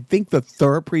podcast, I think the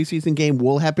third preseason game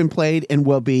will have been played and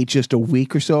will be just a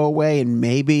week or so away, and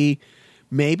maybe,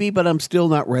 but I'm still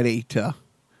not ready to.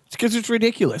 It's because it's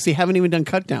ridiculous. They haven't even done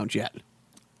cutdowns yet.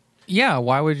 Yeah,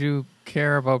 why would you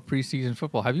care about preseason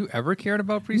football? Have you ever cared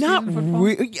about preseason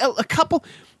football?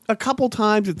 A couple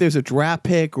times if there's a draft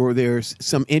pick or there's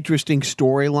some interesting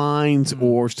storylines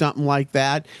or something like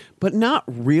that, but not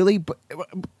really. But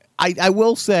I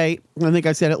will say, I think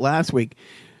I said it last week,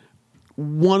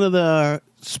 one of the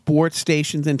sports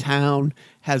stations in town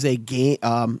has a game,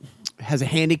 has a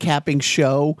handicapping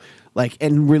show,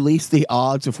 and release the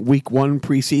odds of week 1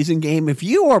 preseason game. If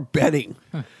you are betting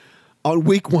on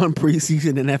week 1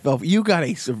 preseason NFL, you got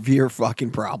a severe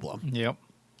fucking problem. Yep.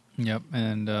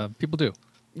 And people do.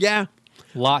 Yeah.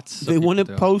 Lots. They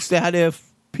wouldn't post that if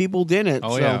people didn't.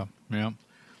 Oh, so. Yeah.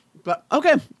 But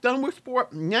okay, done with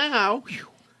sport. Now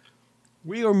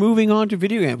we are moving on to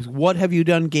video games. What have you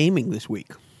done gaming this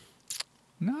week?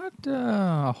 Not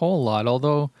a whole lot,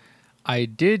 although I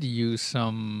did use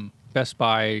some Best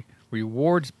Buy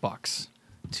rewards bucks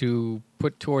to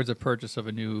put towards a purchase of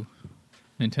a new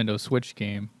Nintendo Switch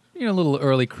game. You know, a little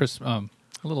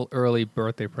early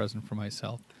birthday present for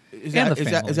myself. Is and that, the is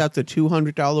family. that the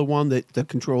 $200 one that the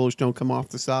controllers don't come off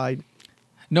the side?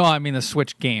 No, I mean the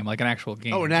Switch game, like an actual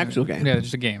game. Oh, an actual game. Yeah,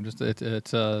 just a game.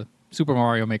 It's a Super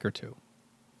Mario Maker 2.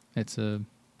 It's a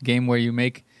game where you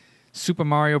make Super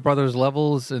Mario Brothers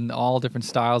levels in all different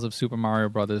styles of Super Mario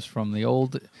Brothers, from the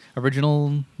old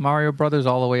original Mario Brothers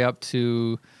all the way up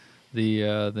to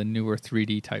the newer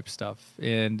 3D type stuff.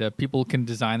 And people can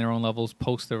design their own levels,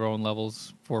 post their own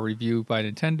levels for review by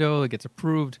Nintendo. It gets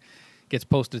approved, gets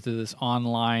posted to this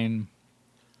online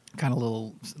kind of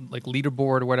little like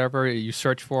leaderboard or whatever. You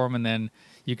search for them, and then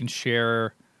you can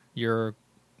share your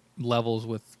levels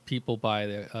with people by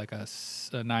a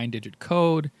 9-digit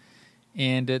code.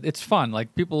 And it's fun.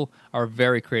 Like, people are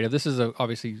very creative. This is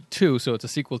obviously 2, so it's a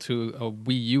sequel to a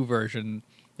Wii U version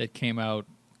that came out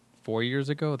 3 years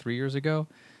ago.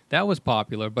 That was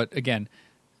popular, but again,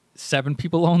 7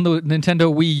 people own the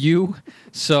Nintendo Wii U.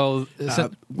 So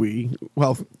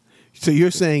so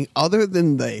you're saying, other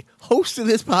than the host of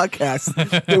this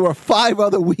podcast, there were 5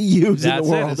 other Wii U's in the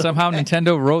world. And somehow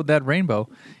Nintendo rode that rainbow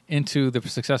into the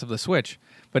success of the Switch.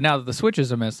 But now that the Switch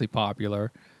is immensely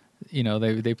popular, you know,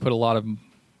 they put a lot of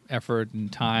effort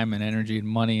and time and energy and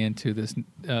money into this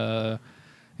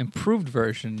improved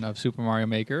version of Super Mario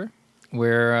Maker,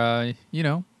 where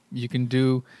you can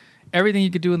do everything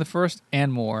you could do in the first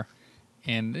and more.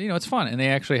 And, you know, it's fun. And they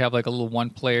actually have like a little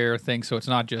one-player thing, so it's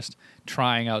not just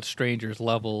trying out strangers'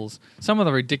 levels. Some of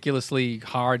them are ridiculously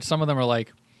hard. Some of them are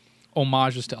like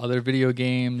homages to other video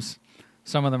games.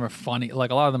 Some of them are funny. Like,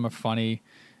 a lot of them are funny.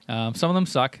 Some of them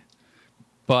suck.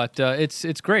 But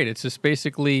it's great. It's just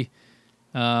basically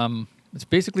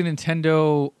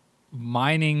Nintendo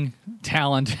mining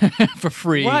talent for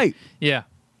free. Right. Yeah.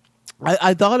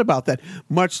 I thought about that.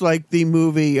 Much like the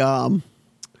movie, what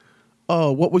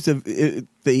was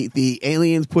the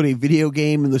aliens put a video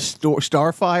game in the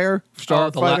Starfighter?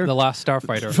 The last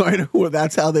Starfighter. Well,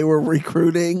 that's how they were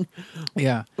recruiting.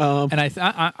 Yeah.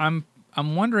 And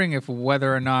I'm wondering if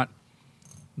whether or not,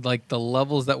 like, the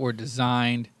levels that were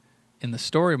designed in the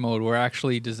story mode were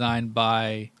actually designed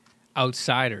by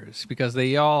outsiders, because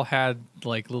they all had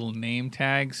like little name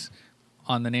tags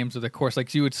on the names of the course.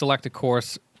 Like, you would select a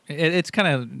course. It's kind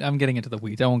of, I'm getting into the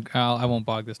weeds. I won't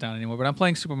bog this down anymore. But I'm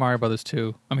playing Super Mario Brothers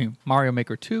 2. I mean, Mario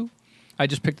Maker 2. I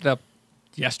just picked it up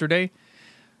yesterday,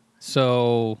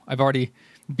 so I've already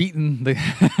beaten the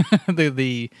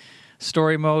the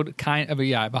story mode. I've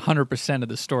 100% of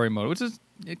the story mode, which is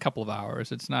a couple of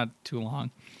hours. It's not too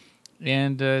long.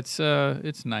 And it's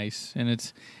nice, and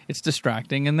it's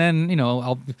distracting. And then, you know,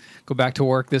 I'll go back to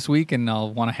work this week, and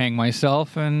I'll want to hang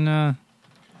myself, and the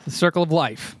circle of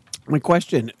life. My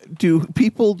question, do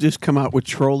people just come out with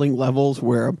trolling levels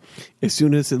where as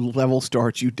soon as the level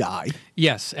starts, you die?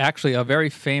 Yes, actually, a very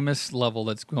famous level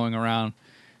that's going around,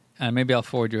 and maybe I'll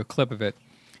forward you a clip of it.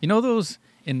 You know those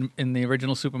in the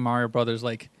original Super Mario Brothers,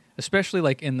 like, especially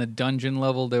like in the dungeon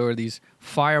level, there were these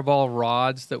fireball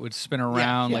rods that would spin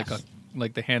around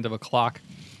like the hand of a clock.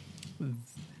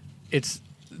 It's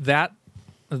that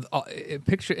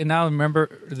picture. And now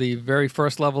remember the very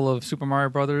first level of Super Mario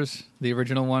Brothers, the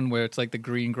original one, where it's like the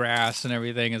green grass and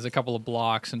everything. There's a couple of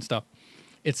blocks and stuff.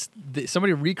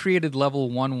 Somebody recreated level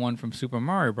 1-1 from Super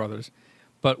Mario Brothers,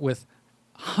 but with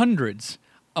hundreds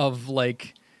of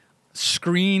like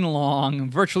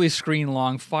virtually screen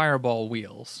long fireball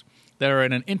wheels that are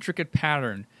in an intricate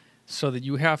pattern, so that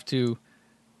you have to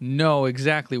know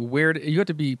exactly where you have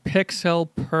to be pixel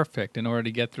perfect in order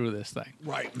to get through this thing.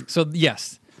 Right. So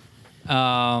yes,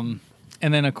 and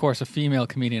then of course a female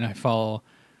comedian I follow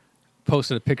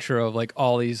posted a picture of like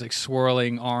all these like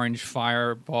swirling orange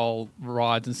fireball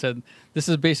rods and said, "This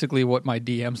is basically what my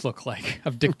DMs look like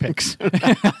of dick pics."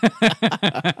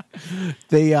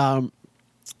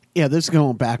 This is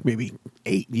going back maybe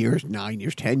 8 years, 9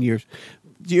 years, 10 years.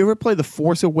 Do you ever play The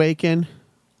Force Awakens?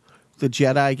 The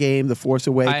Jedi game, The Force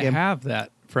Awakens? I have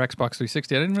that for Xbox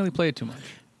 360. I didn't really play it too much.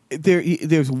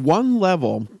 There's one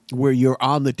level where you're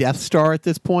on the Death Star at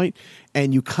this point,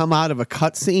 and you come out of a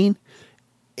cutscene.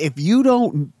 If you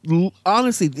don't,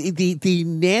 honestly, the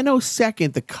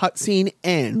nanosecond the cutscene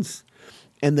ends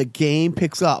and the game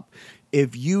picks up,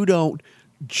 if you don't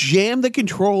jam the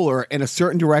controller in a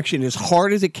certain direction as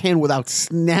hard as it can without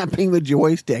snapping the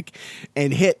joystick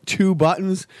and hit 2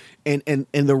 buttons and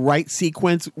the right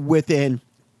sequence within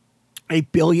a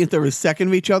billionth of a second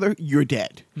of each other, you're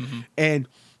dead. And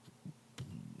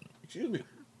excuse me,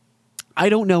 I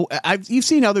don't know. You've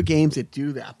seen other games that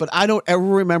do that, but I don't ever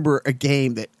remember a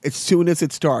game that as soon as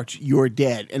it starts, you're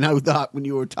dead. And I thought when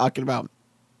you were talking about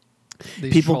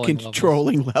These people trolling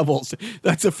controlling levels,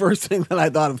 that's the first thing that I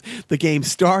thought of. The game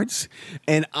starts,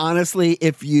 and honestly,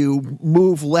 if you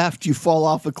move left, you fall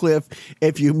off a cliff.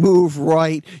 If you move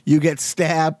right, you get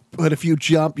stabbed. But if you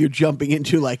jump, you're jumping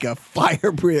into like a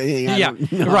fire breathing. Yeah,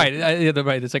 right.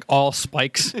 Right. It's like all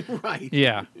spikes. Right.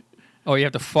 Yeah. Oh, you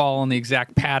have to fall in the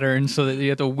exact pattern so that you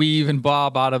have to weave and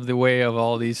bob out of the way of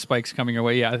all these spikes coming your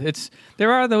way. Yeah,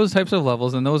 there are those types of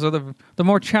levels, and those are the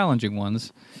more challenging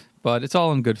ones. But it's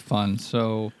all in good fun.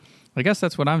 So I guess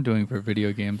that's what I'm doing for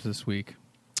video games this week.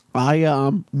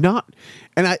 I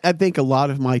think a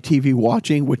lot of my TV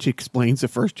watching, which explains the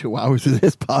first 2 hours of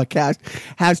this podcast,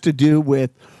 has to do with,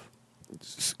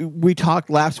 we talked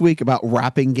last week about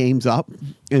wrapping games up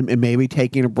and maybe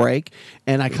taking a break.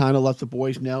 And I kind of let the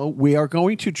boys know we are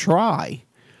going to try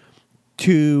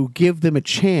to give them a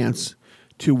chance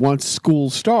to, once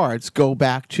school starts, go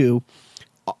back to,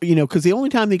 because the only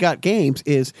time they got games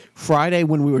is Friday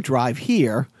when we would drive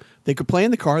here. They could play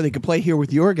in the car. They could play here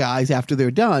with your guys after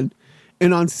they're done.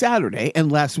 And on Saturday,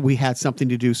 unless we had something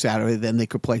to do Saturday, then they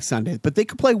could play Sunday. But they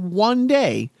could play one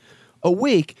day a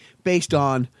week based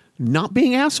on not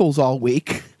being assholes all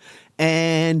week.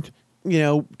 And,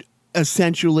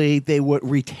 essentially they would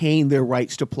retain their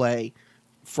rights to play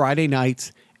Friday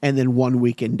nights and then one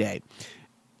weekend day.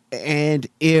 And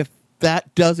if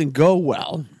that doesn't go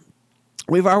well,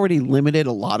 we've already limited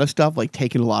a lot of stuff, like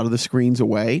taking a lot of the screens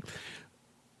away.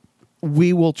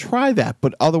 We will try that,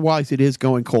 but otherwise it is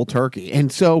going cold turkey.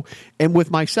 And with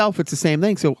myself, it's the same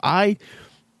thing. So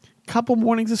couple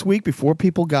mornings this week before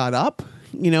people got up,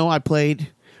 I played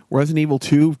Resident Evil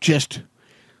 2, just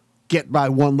get by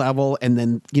one level and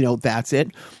then, that's it.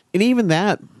 And even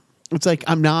that, it's like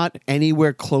I'm not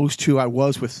anywhere close to I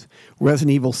was with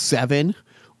Resident Evil 7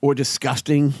 or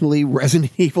disgustingly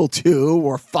Resident Evil 2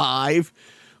 or 5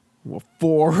 or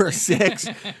 4 or 6.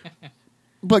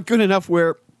 But good enough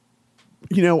where,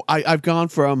 I've gone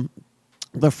from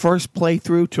the first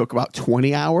playthrough took about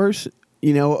 20 hours,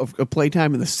 of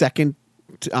playtime, and the second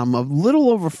a little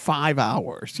over 5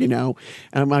 hours, and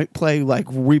I might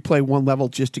replay one level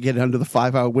just to get under the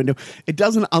 5 hour window. It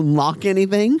doesn't unlock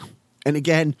anything. And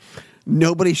again,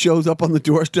 nobody shows up on the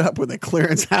doorstep with a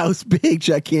clearance house, big,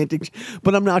 gigantic.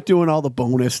 But I'm not doing all the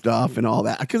bonus stuff and all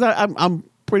that because I'm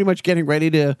pretty much getting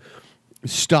ready to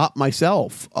stop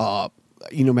myself.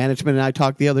 Management and I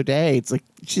talked the other day. It's like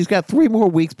she's got 3 more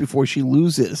weeks before she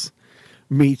loses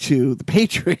me to the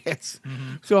Patriots.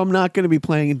 Mm-hmm. So I'm not going to be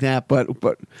playing that. But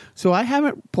so I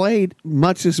haven't played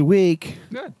much this week.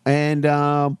 Good. And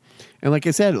like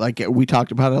I said, like we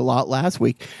talked about it a lot last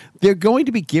week, they're going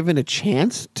to be given a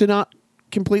chance to not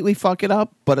completely fuck it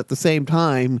up. But at the same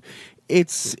time,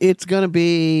 it's going to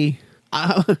be...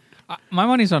 my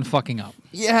money's on fucking up.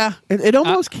 Yeah, it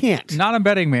almost can't. Not a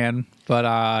betting man, but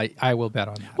I will bet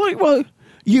on that. Well,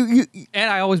 you and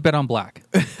I always bet on black.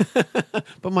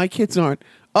 But my kids aren't.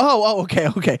 Oh,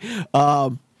 okay.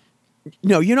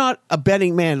 No, you're not a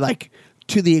betting man like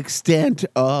to the extent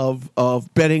of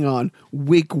betting on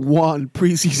week 1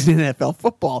 preseason NFL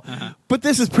football. Uh-huh. But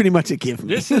this is pretty much a give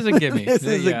me. This is a give me. This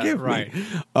is a give me. Right.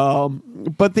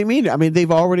 But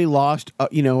they've already lost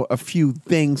a few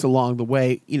things along the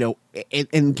way,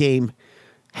 in game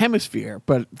hemisphere.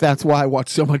 But that's why I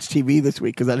watched so much TV this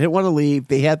week, because I didn't want to leave.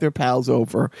 They had their pals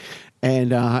over,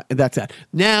 and that's that.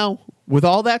 Now, with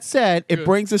all that said, it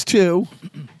brings us to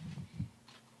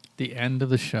the end of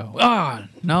the show.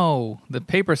 No. The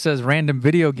paper says random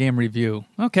video game review.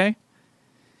 Okay.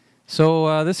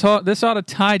 So this ought to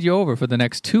tide you over for the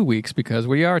next 2 weeks, because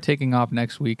we are taking off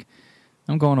next week.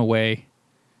 I'm going away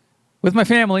with my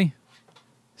family,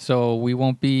 so we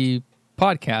won't be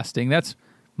podcasting. That's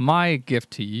my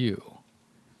gift to you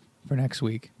for next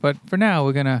week. But for now,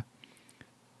 we're going to...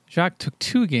 Jacques took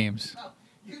 2 games. Oh,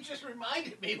 you just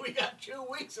reminded me we got 2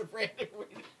 weeks of random.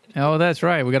 Oh, that's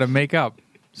right. We got to make up.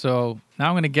 So now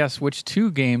I'm going to guess which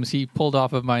 2 games he pulled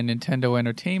off of my Nintendo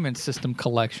Entertainment System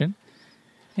collection.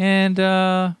 And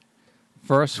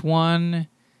first one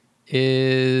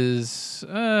is,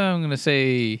 I'm going to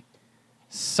say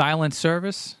Silent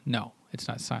Service. No, it's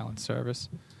not Silent Service.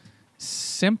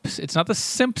 It's not The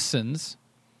Simpsons.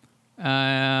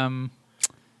 I'm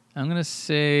going to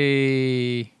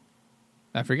say,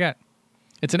 I forget.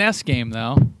 It's an S game,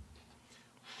 though.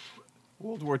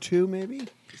 World War II, maybe?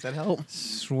 Does that help?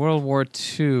 It's World War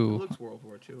II. It looks World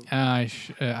War II. I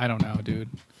don't know, dude.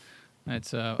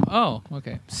 It's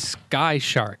okay. Sky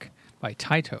Shark by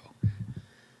Taito.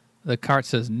 The cart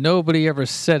says, nobody ever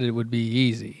said it would be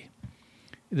easy.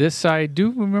 This I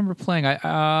do remember playing.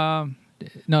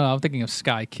 No, I'm thinking of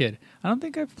Sky Kid. I don't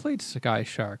think I've played Sky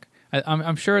Shark.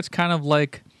 I'm sure it's kind of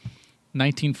like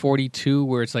 1942,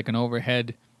 where it's like an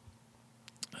overhead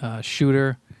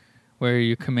shooter, where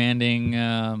you're commanding,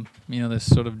 this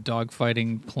sort of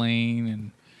dogfighting plane,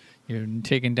 and you're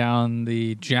taking down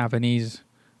the Japanese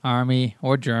army,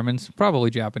 or Germans, probably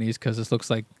Japanese, because this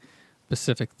looks like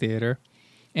Pacific Theater.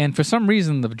 And for some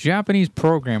reason, the Japanese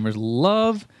programmers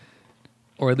love,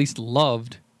 or at least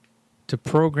loved, to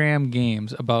program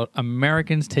games about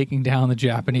Americans taking down the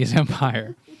Japanese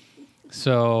Empire.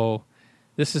 So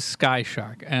this is Sky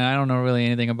Shark, and I don't know really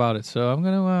anything about it, so I'm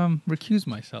going to recuse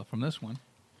myself from this one.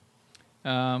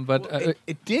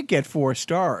 It did get 4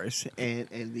 stars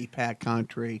in the Pat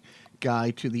Contri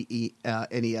Guide to the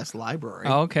NES Library.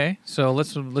 Oh, okay, so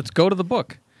let's go to the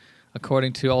book.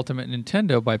 According to Ultimate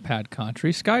Nintendo by Pat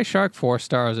Contri, Sky Shark 4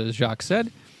 stars, as Jacques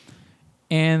said.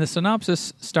 And the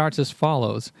synopsis starts as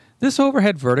follows. This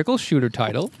overhead vertical shooter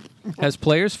title has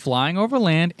players flying over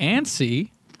land and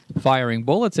sea, firing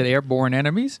bullets at airborne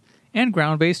enemies and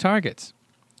ground-based targets.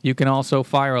 You can also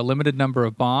fire a limited number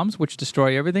of bombs, which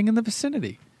destroy everything in the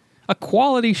vicinity. A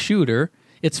quality shooter,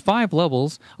 its 5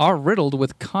 levels are riddled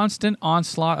with constant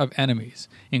onslaught of enemies,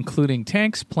 including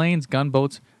tanks, planes,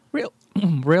 gunboats,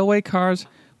 railway cars,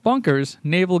 bunkers,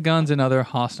 naval guns, and other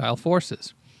hostile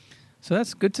forces. So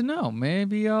that's good to know.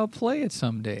 Maybe I'll play it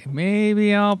someday. So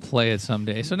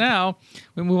now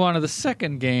we move on to the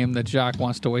second game that Jacques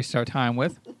wants to waste our time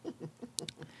with.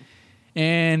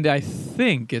 And I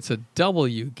think it's a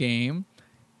W game.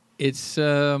 It's,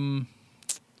 is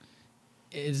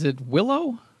it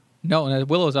Willow? No,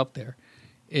 Willow's up there.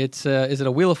 It's, is it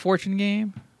a Wheel of Fortune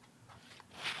game?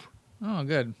 Oh,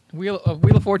 good. Wheel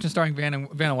of Fortune starring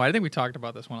Vanna White. I think we talked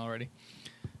about this one already.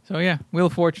 So yeah, Wheel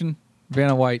of Fortune,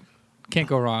 Vanna White. Can't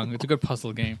go wrong. It's a good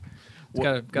puzzle game. It's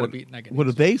got to beat negatives. What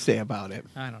do they say about it?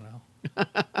 I don't know.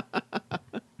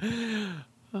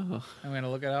 I'm going to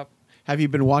look it up. Have you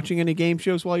been watching any game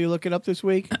shows while you look it up this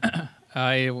week?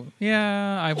 I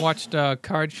watched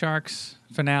Card Sharks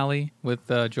finale with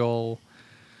Joel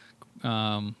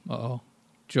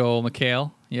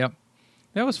McHale. Yep.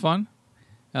 That was fun.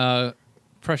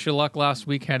 Pressure Luck last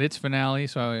week had its finale,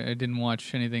 so I didn't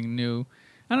watch anything new.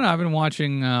 I don't know. I've been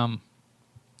watching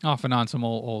off and on some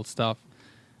old stuff.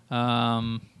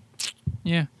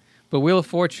 Yeah. But Wheel of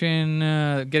Fortune,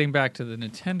 getting back to the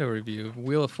Nintendo review,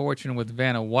 Wheel of Fortune with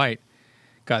Vanna White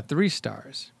got 3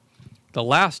 stars. The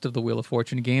last of the Wheel of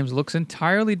Fortune games looks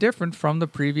entirely different from the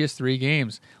previous 3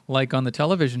 games. Like on the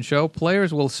television show,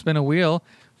 players will spin a wheel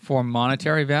for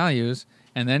monetary values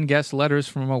and then guess letters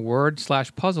from a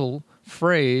word/puzzle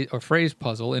phrase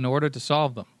puzzle in order to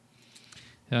solve them.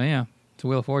 So yeah, it's a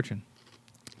Wheel of Fortune.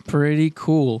 Pretty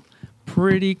cool.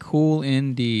 Pretty cool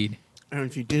indeed. And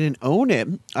if you didn't own it,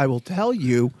 I will tell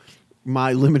you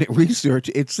my limited research.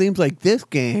 It seems like this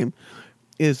game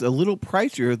is a little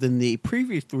pricier than the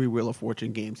previous 3 Wheel of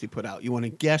Fortune games he put out. You want to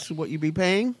guess what you'd be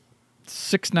paying?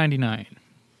 $6.99.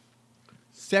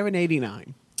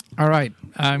 $7.89. All right.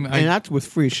 And that's with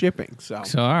free shipping. So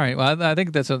all right. Well, I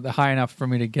think that's high enough for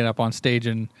me to get up on stage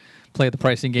and play the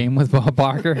pricing game with Bob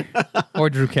Barker or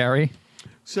Drew Carey.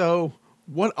 So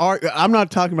I'm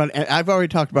not talking about. I've already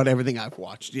talked about everything I've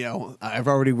watched. I've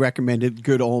already recommended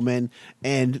Good Omen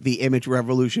and The Image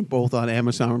Revolution, both on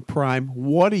Amazon Prime.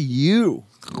 What are you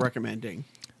recommending?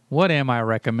 What am I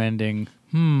recommending?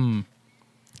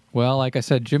 Well, like I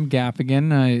said, Jim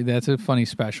Gaffigan. That's a funny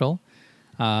special.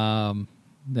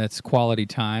 That's Quality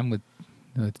Time with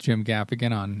Jim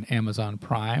Gaffigan on Amazon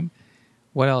Prime.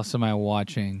 What else am I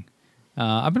watching?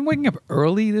 I've been waking up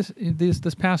early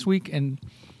this past week, and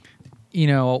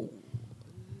I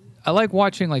like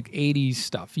watching like 80s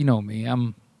stuff. You know me.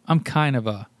 I'm kind of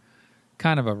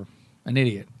an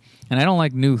idiot, and I don't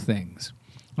like new things.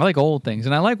 I like old things,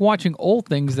 and I like watching old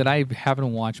things that I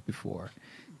haven't watched before.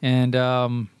 And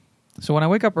so when I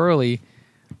wake up early,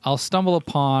 I'll stumble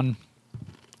upon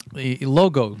the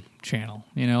Logo channel.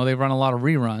 They run a lot of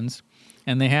reruns,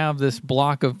 and they have this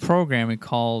block of programming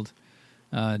called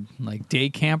like Day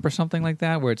Camp or something like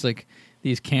that, where it's like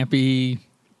these campy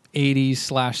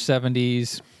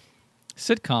 80s/70s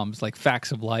sitcoms like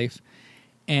Facts of Life.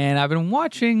 And I've been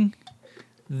watching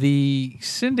the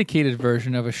syndicated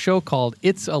version of a show called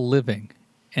It's a Living.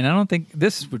 And I don't think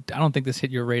this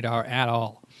hit your radar at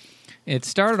all. It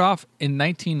started off in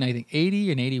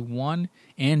 1980 and 81.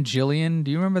 Ann Jillian,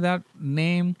 do you remember that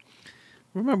name?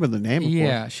 Remember the name?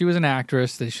 Yeah, she was an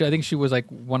actress. I think she was like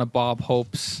one of Bob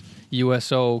Hope's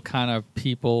USO kind of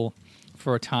people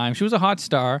for a time. She was a hot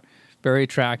star, very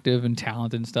attractive and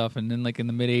talented and stuff. And then like in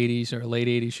the mid 80s or late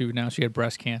 80s, she had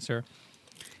breast cancer.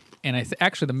 And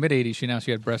actually the mid 80s,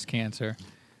 she had breast cancer.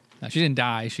 Now, she didn't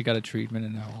die. She got a treatment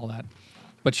and all that.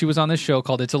 But she was on this show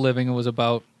called It's a Living. It was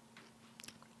about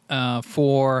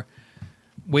 4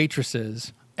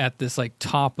 waitresses at this like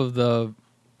top of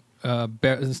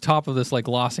this like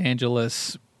Los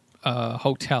Angeles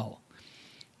hotel.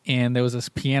 And there was this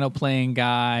piano playing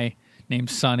guy named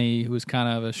Sonny, who was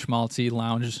kind of a schmaltzy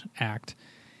lounge act.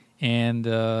 And,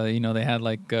 they had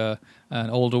like an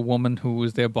older woman who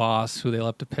was their boss, who they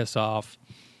left to piss off,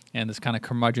 and this kind of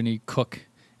curmudgeon-y cook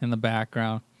in the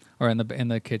background, or in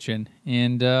the kitchen.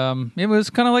 And it was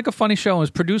kind of like a funny show. It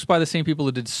was produced by the same people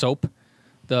who did Soap,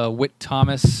 the Whit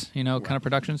Thomas, kind of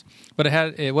productions. But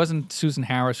it wasn't Susan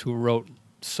Harris who wrote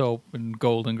Soap and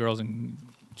Golden Girls, and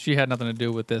she had nothing to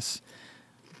do with this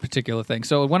particular thing.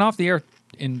 So it went off the air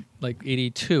in like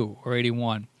 82 or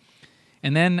 81.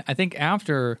 And then I think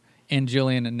after Ann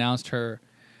Jillian announced her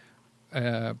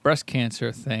breast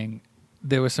cancer thing,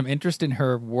 there was some interest in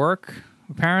her work,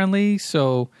 apparently.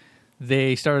 So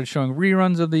they started showing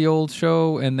reruns of the old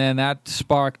show, and then that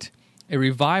sparked a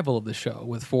revival of the show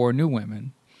with 4 new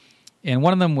women. And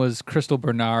one of them was Crystal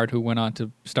Bernard, who went on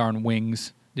to star in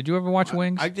Wings. Did you ever watch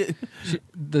Wings? I did.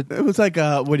 It was like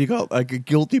what do you call it? Like a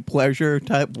guilty pleasure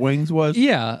type. Wings was.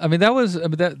 Yeah, I mean it was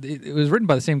written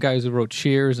by the same guy who wrote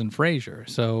Cheers and Frasier,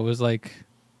 so it was like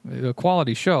a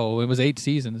quality show. It was 8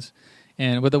 seasons,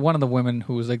 and with one of the women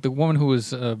who was like the woman who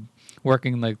was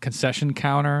working the concession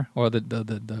counter, or the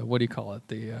what do you call it,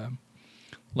 the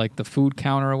like the food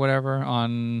counter or whatever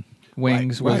on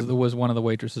Wings, was one of the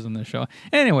waitresses in the show.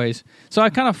 Anyways, so I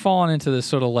kind of fallen into this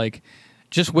sort of like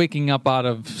just waking up out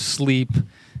of sleep,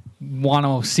 want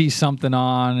to see something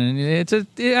on, and I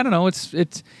don't know.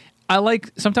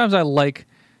 Sometimes I like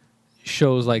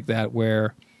shows like that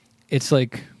where it's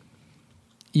like,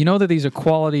 that these are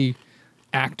quality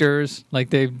actors,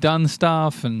 like they've done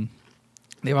stuff, and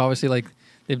they've obviously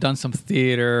they've done some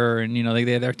theater, and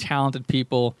they're talented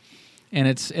people, and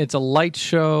it's a light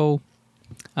show.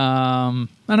 I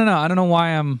don't know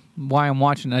why I'm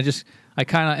watching. I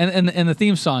kind of and the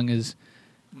theme song is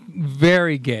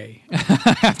very gay.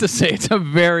 I have to say, it's a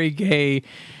very gay,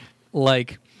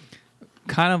 like,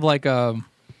 kind of like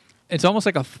it's almost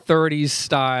like a 30s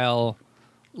style,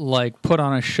 like put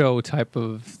on a show type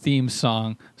of theme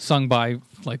song sung by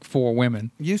like 4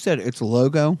 women. You said it's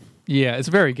Logo? Yeah, it's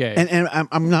very gay. And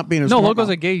I'm not being Logo's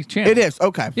a gay channel. It is,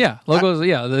 okay. Yeah, Logo's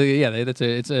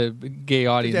it's a gay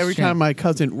audience. Every channel. time my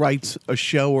cousin writes a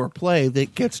show or a play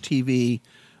that gets TV,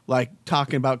 like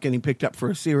talking about getting picked up for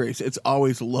a series, it's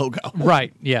always Logo.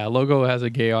 Right, yeah, Logo has a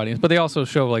gay audience, but they also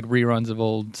show like reruns of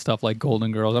old stuff like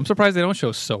Golden Girls. I'm surprised they don't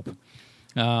show Soap.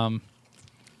 Anyways,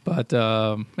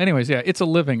 yeah, It's a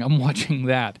Living. I'm watching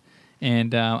that,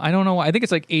 and I don't know why. I think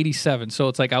it's like 87, so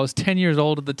it's like I was 10 years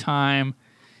old at the time,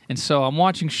 and so I'm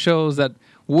watching shows that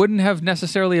wouldn't have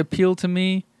necessarily appealed to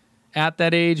me at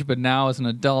that age, but now as an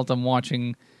adult, I'm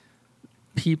watching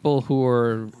people who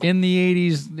are in the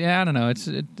 80s. Yeah, I don't know.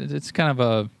 It's kind of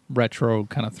a retro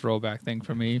kind of throwback thing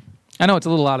for me. I know it's a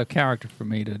little out of character for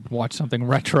me to watch something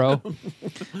retro,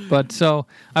 but so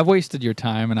I've wasted your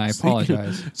time, and I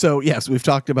apologize. So yes, we've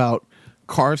talked about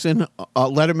Carson,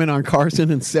 Letterman on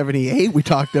Carson in 78. We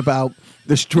talked about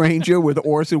The Stranger with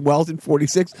Orson Welles in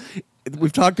 46.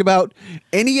 We've talked about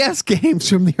NES games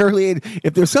from the early 80s.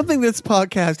 If there's something this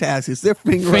podcast has, it's their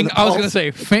finger on the pulse. I was going to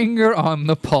say finger on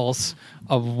the pulse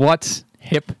of what's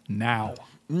hip now.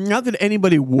 Not that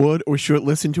anybody would or should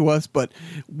listen to us, but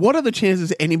what are the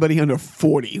chances anybody under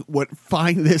 40 would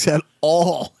find this at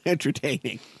all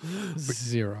entertaining?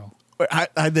 0. I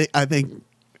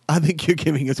think you're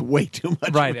giving us way too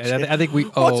much. Right. I think we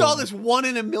owe. What's all this 1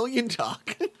 in a million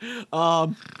talk?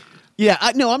 Yeah,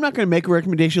 I'm not going to make a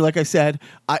recommendation. Like I said,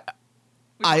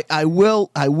 I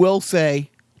will say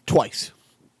twice.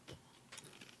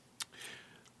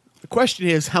 The question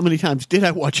is, how many times did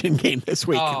I watch Endgame this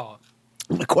week? Oh.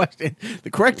 The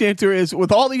correct answer is,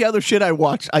 with all the other shit I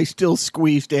watched, I still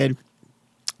squeezed in.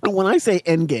 And when I say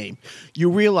Endgame, you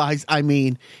realize I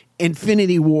mean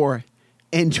Infinity War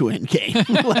end-to-end game,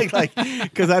 like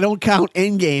because I don't count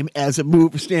Endgame as a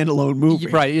standalone movie.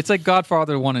 Right, it's like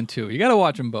Godfather 1 and 2. You got to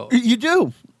watch them both. You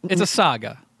do. It's a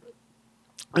saga.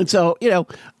 And so,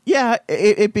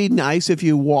 it'd be nice if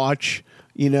you watch,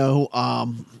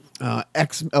 Ant-Man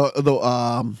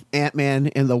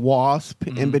and the Wasp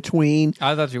in between.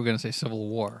 I thought you were going to say Civil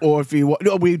War. Or if you,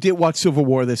 no, we did watch Civil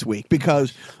War this week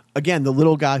because, again, the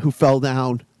little guy who fell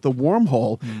down the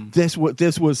wormhole. This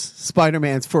was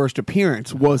Spider-Man's first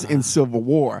appearance was in Civil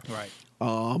War. Right.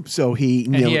 So he,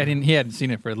 And he hadn't seen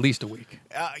it for at least a week.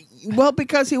 well,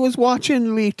 because he was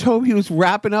watching he was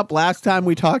wrapping up last time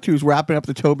we talked. He was wrapping up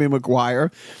the Tobey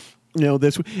Maguire,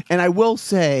 this. And I will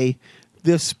say,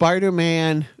 this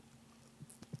Spider-Man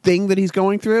thing that he's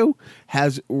going through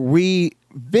has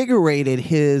reinvigorated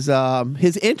his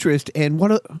interest. And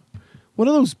one of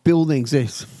those buildings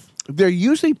is. They're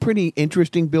usually pretty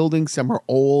interesting buildings. Some are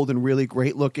old and really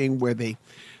great looking, where they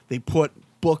put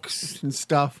books and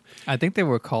stuff. I think they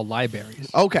were called libraries.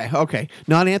 Okay.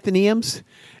 Not Athenaeums.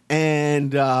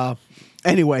 And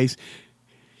anyways,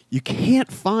 you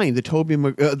can't find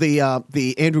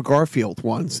the Andrew Garfield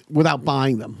ones without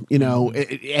buying them.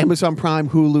 Amazon Prime,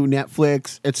 Hulu,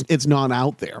 Netflix. It's not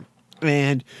out there.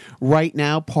 And right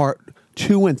now, part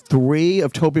 2 and 3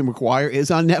 of Tobey Maguire is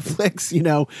on Netflix,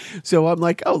 So I'm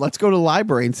like, let's go to the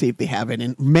library and see if they have it.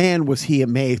 And man, was he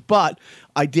amazed. But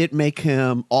I did make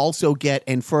him also get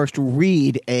and first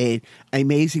read a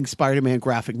Amazing Spider-Man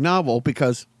graphic novel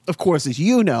because, of course, as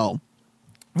you know,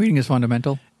 reading is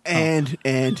fundamental. And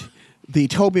the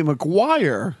Tobey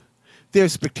Maguire,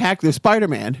 there's Spectacular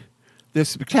Spider-Man. There's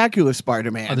Spectacular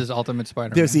Spider-Man. Oh, there's Ultimate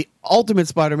Spider-Man. There's the Ultimate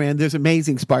Spider-Man. There's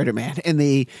Amazing Spider-Man. And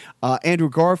the Andrew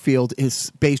Garfield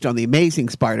is based on the Amazing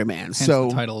Spider-Man. Hence so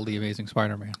the title, The Amazing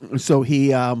Spider-Man. So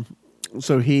he, I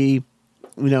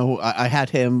had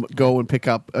him go and pick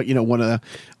up, a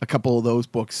couple of those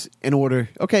books in order.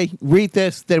 Okay, read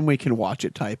this, then we can watch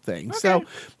it, type thing. Okay. So,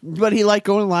 but he liked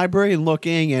going to the library and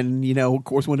looking, and of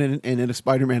course, went in a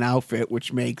Spider-Man outfit,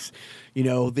 which makes,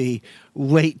 the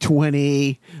late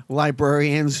 20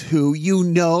 librarians who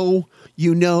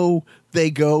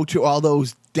they go to all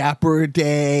those Dapper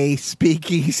Day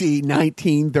speakeasy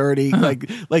 1930,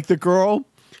 like the girl.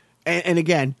 And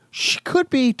again, she could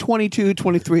be 22,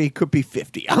 23, could be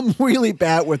 50. I'm really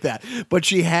bad with that. But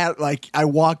she had, I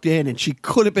walked in and she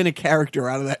could have been a character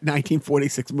out of that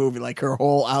 1946 movie, her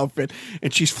whole outfit.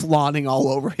 And she's flaunting all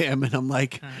over him. And I'm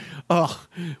like,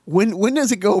 when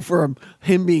does it go from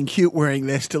him being cute wearing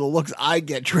this to the looks I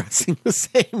get dressing the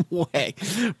same way?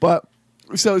 But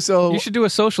so. You should do a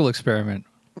social experiment.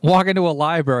 Walk into a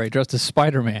library dressed as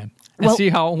Spider-Man and see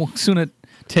how soon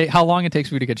how long it takes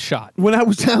for you to get shot. When I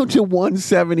was down to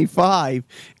 175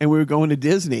 and we were going to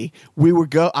Disney,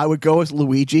 I would go as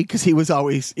Luigi because he was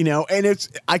always, and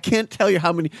I can't tell you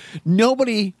how many,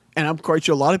 nobody, and I'm quite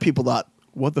sure a lot of people thought,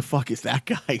 what the fuck is that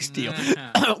guy's deal?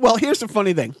 Well, here's the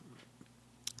funny thing.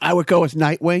 I would go as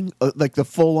Nightwing, like the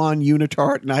full-on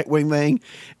unitard Nightwing thing,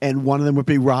 and one of them would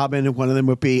be Robin and one of them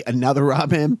would be another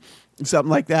Robin.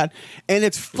 Something like that. And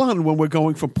it's fun when we're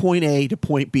going from point A to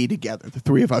point B together, the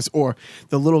three of us, or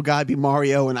the little guy be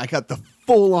Mario and I got the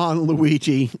full-on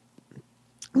Luigi.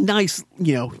 Nice,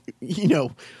 spend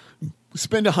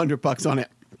 $100 on it.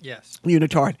 Yes.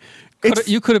 Unitard.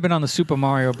 You could have been on the Super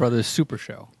Mario Brothers Super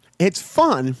Show. It's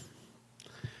fun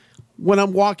when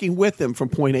I'm walking with them from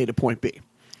point A to point B.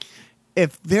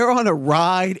 If they're on a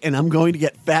ride and I'm going to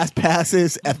get fast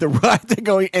passes at the ride they're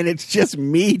going, and it's just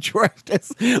me dressed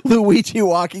as Luigi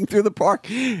walking through the park,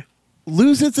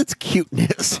 loses its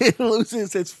cuteness. It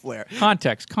loses its flair.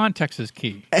 Context is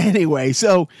key. Anyway,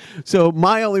 so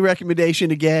my only recommendation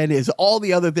again is all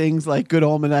the other things like Good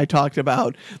Omen I talked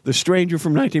about, The Stranger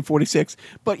from 1946.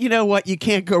 But you know what? You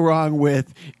can't go wrong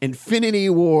with Infinity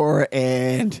War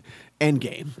and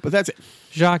Endgame. But that's it.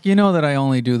 Jacques, you know that I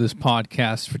only do this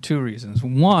podcast for 2 reasons.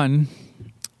 One,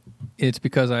 it's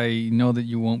because I know that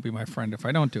you won't be my friend if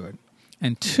I don't do it.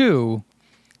 And 2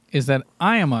 is that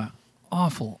I am an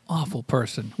awful, awful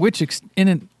person, which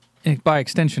by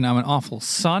extension, I'm an awful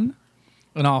son,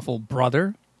 an awful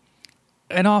brother,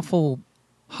 an awful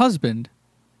husband,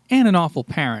 and an awful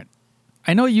parent.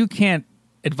 I know you can't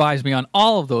advise me on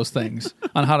all of those things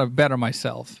on how to better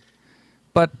myself,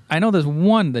 but I know there's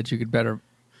one that you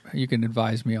can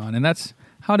advise me on, and that's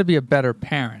how to be a better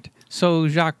parent. So,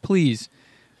 Jacques, please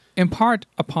impart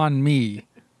upon me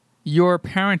your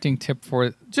parenting tip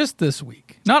for just this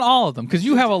week. Not all of them, because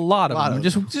you have a lot of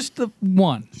them. Just the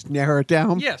one. Just narrow it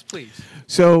down. Yes, please.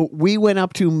 So we went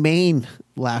up to Maine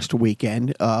last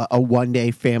weekend, a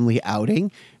one-day family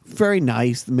outing. Very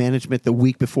nice. The management the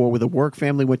week before with the work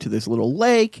family went to this little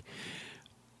lake.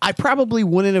 I probably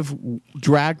wouldn't have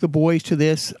dragged the boys to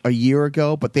this a year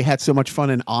ago, but they had so much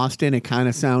fun in Austin. It kind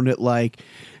of sounded like,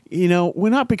 we're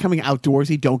not becoming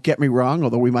outdoorsy. Don't get me wrong,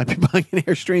 although we might be buying an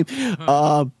Airstream.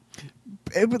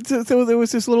 So there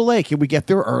was this little lake, and we get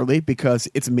there early because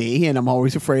it's me, and I'm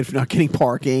always afraid of not getting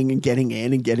parking and getting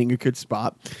in and getting a good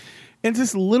spot. And it's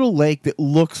this little lake that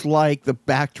looks like the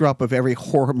backdrop of every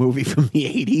horror movie from the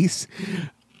 80s.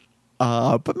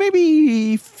 But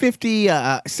maybe 50,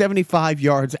 75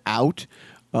 yards out.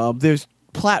 There's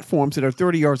platforms that are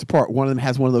 30 yards apart. One of them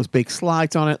has one of those big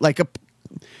slides on it, like a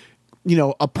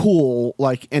pool,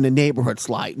 like in a neighborhood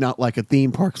slide, not like a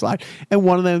theme park slide. And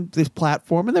one of them, this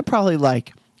platform, and they're probably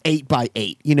like 8 by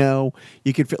 8. You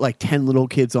could fit like 10 little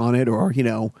kids on it, or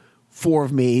 4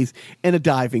 of me's, and a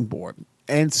diving board.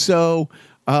 And so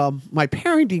my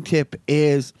parenting tip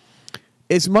is,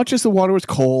 as much as the water is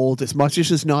cold, as much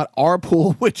as it's not our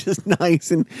pool, which is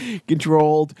nice and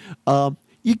controlled,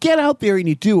 you get out there and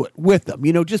you do it with them.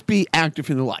 Just be active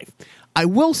in their life. I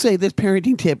will say this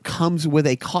parenting tip comes with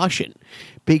a caution,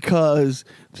 because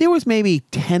there was maybe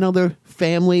 10 other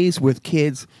families with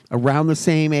kids around the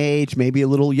same age, maybe a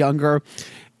little younger.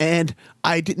 And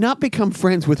I did not become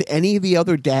friends with any of the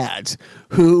other dads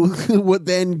who would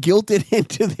then guilted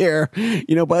into their,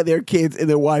 by their kids and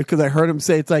their wife, because I heard him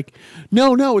say, it's like,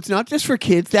 no, it's not just for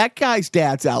kids. That guy's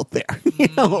dad's out there.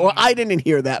 Well, I didn't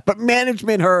hear that, but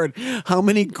management heard how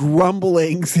many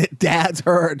grumblings that dads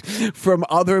heard from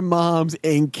other moms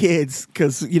and kids,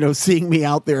 because, seeing me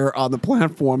out there on the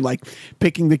platform, like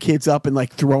picking the kids up and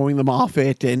like throwing them off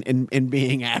it and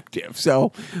being active.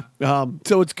 So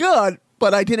it's good.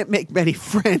 But I didn't make many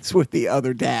friends with the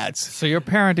other dads. So your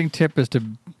parenting tip is to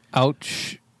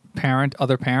parent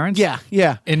other parents?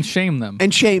 Yeah. And shame them.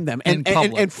 And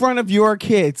in front of your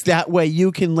kids. That way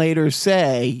you can later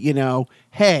say,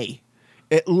 hey,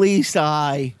 at least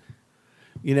I,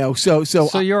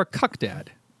 so you're a cuck dad.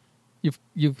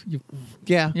 You're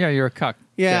a cuck.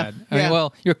 Yeah, dad.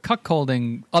 Well, you're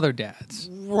cuckolding other dads.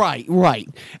 Right.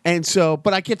 And so,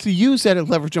 but I get to use that as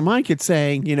leverage on my kids,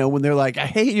 saying, when they're like, I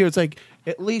hate you, it's like,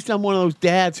 at least I'm one of those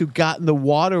dads who got in the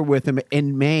water with him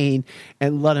in Maine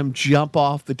and let him jump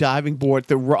off the diving board,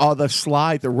 the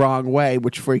slide the wrong way,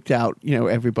 which freaked out,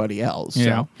 everybody else.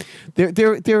 Yeah. So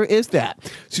there is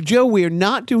that. So, Joe, we are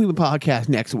not doing the podcast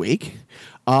next week.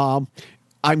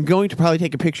 I'm going to probably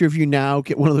take a picture of you now,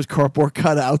 get one of those cardboard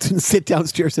cutouts, and sit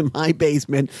downstairs in my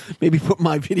basement, maybe put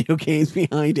my video games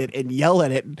behind it and yell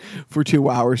at it for 2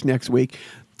 hours next week.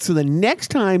 So the next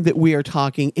time that we are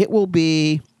talking, it will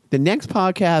be the next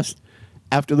podcast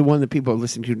after the one that people are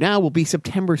listening to now will be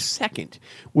September 2nd,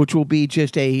 which will be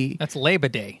that's Labor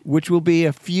Day, which will be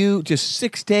just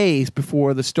 6 days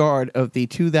before the start of the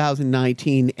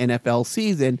 2019 NFL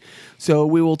season. So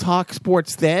we will talk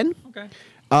sports then. Okay.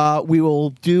 We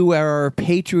will do our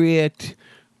Patriot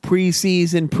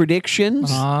preseason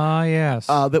predictions. Yes.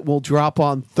 That will drop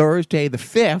on Thursday the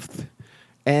 5th.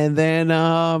 And then,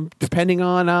 depending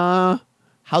on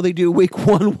how they do week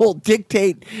 1, will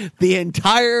dictate the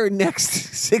entire next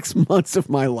 6 months of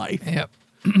my life. Yep.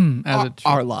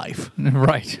 Our life.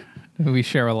 Right. We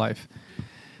share a life.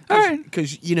 All right.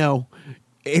 Because,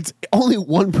 it's only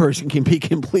one person can be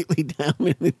completely down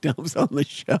in the dumps on the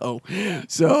show.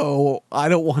 So I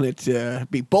don't want it to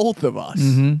be both of us.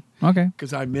 Mm-hmm. Okay.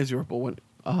 Because I'm miserable.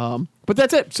 But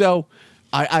that's it. So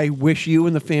I wish you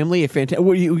and the family a fantastic.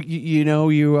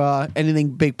 You anything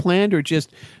big planned, or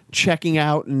just checking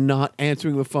out and not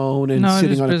answering the phone and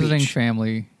sitting on a beach? No, just visiting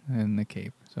family in the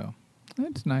Cape. So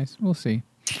it's nice. We'll see.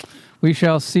 We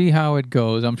shall see how it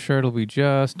goes. I'm sure it'll be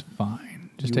just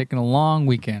fine. Just taking a long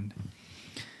weekend.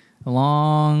 A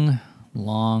long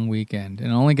weekend. And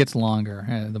it only gets longer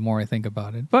the more I think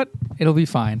about it. But it'll be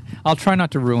fine. I'll try not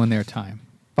to ruin their time.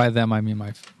 By them, I mean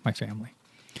my family.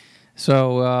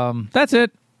 So that's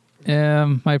it.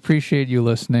 I appreciate you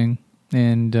listening.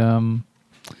 And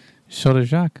so does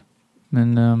Jacques.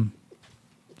 And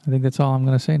I think that's all I'm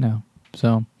going to say now.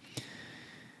 So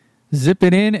zip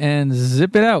it in and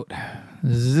zip it out.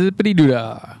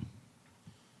 Zippity-doo-dah.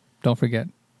 Don't forget.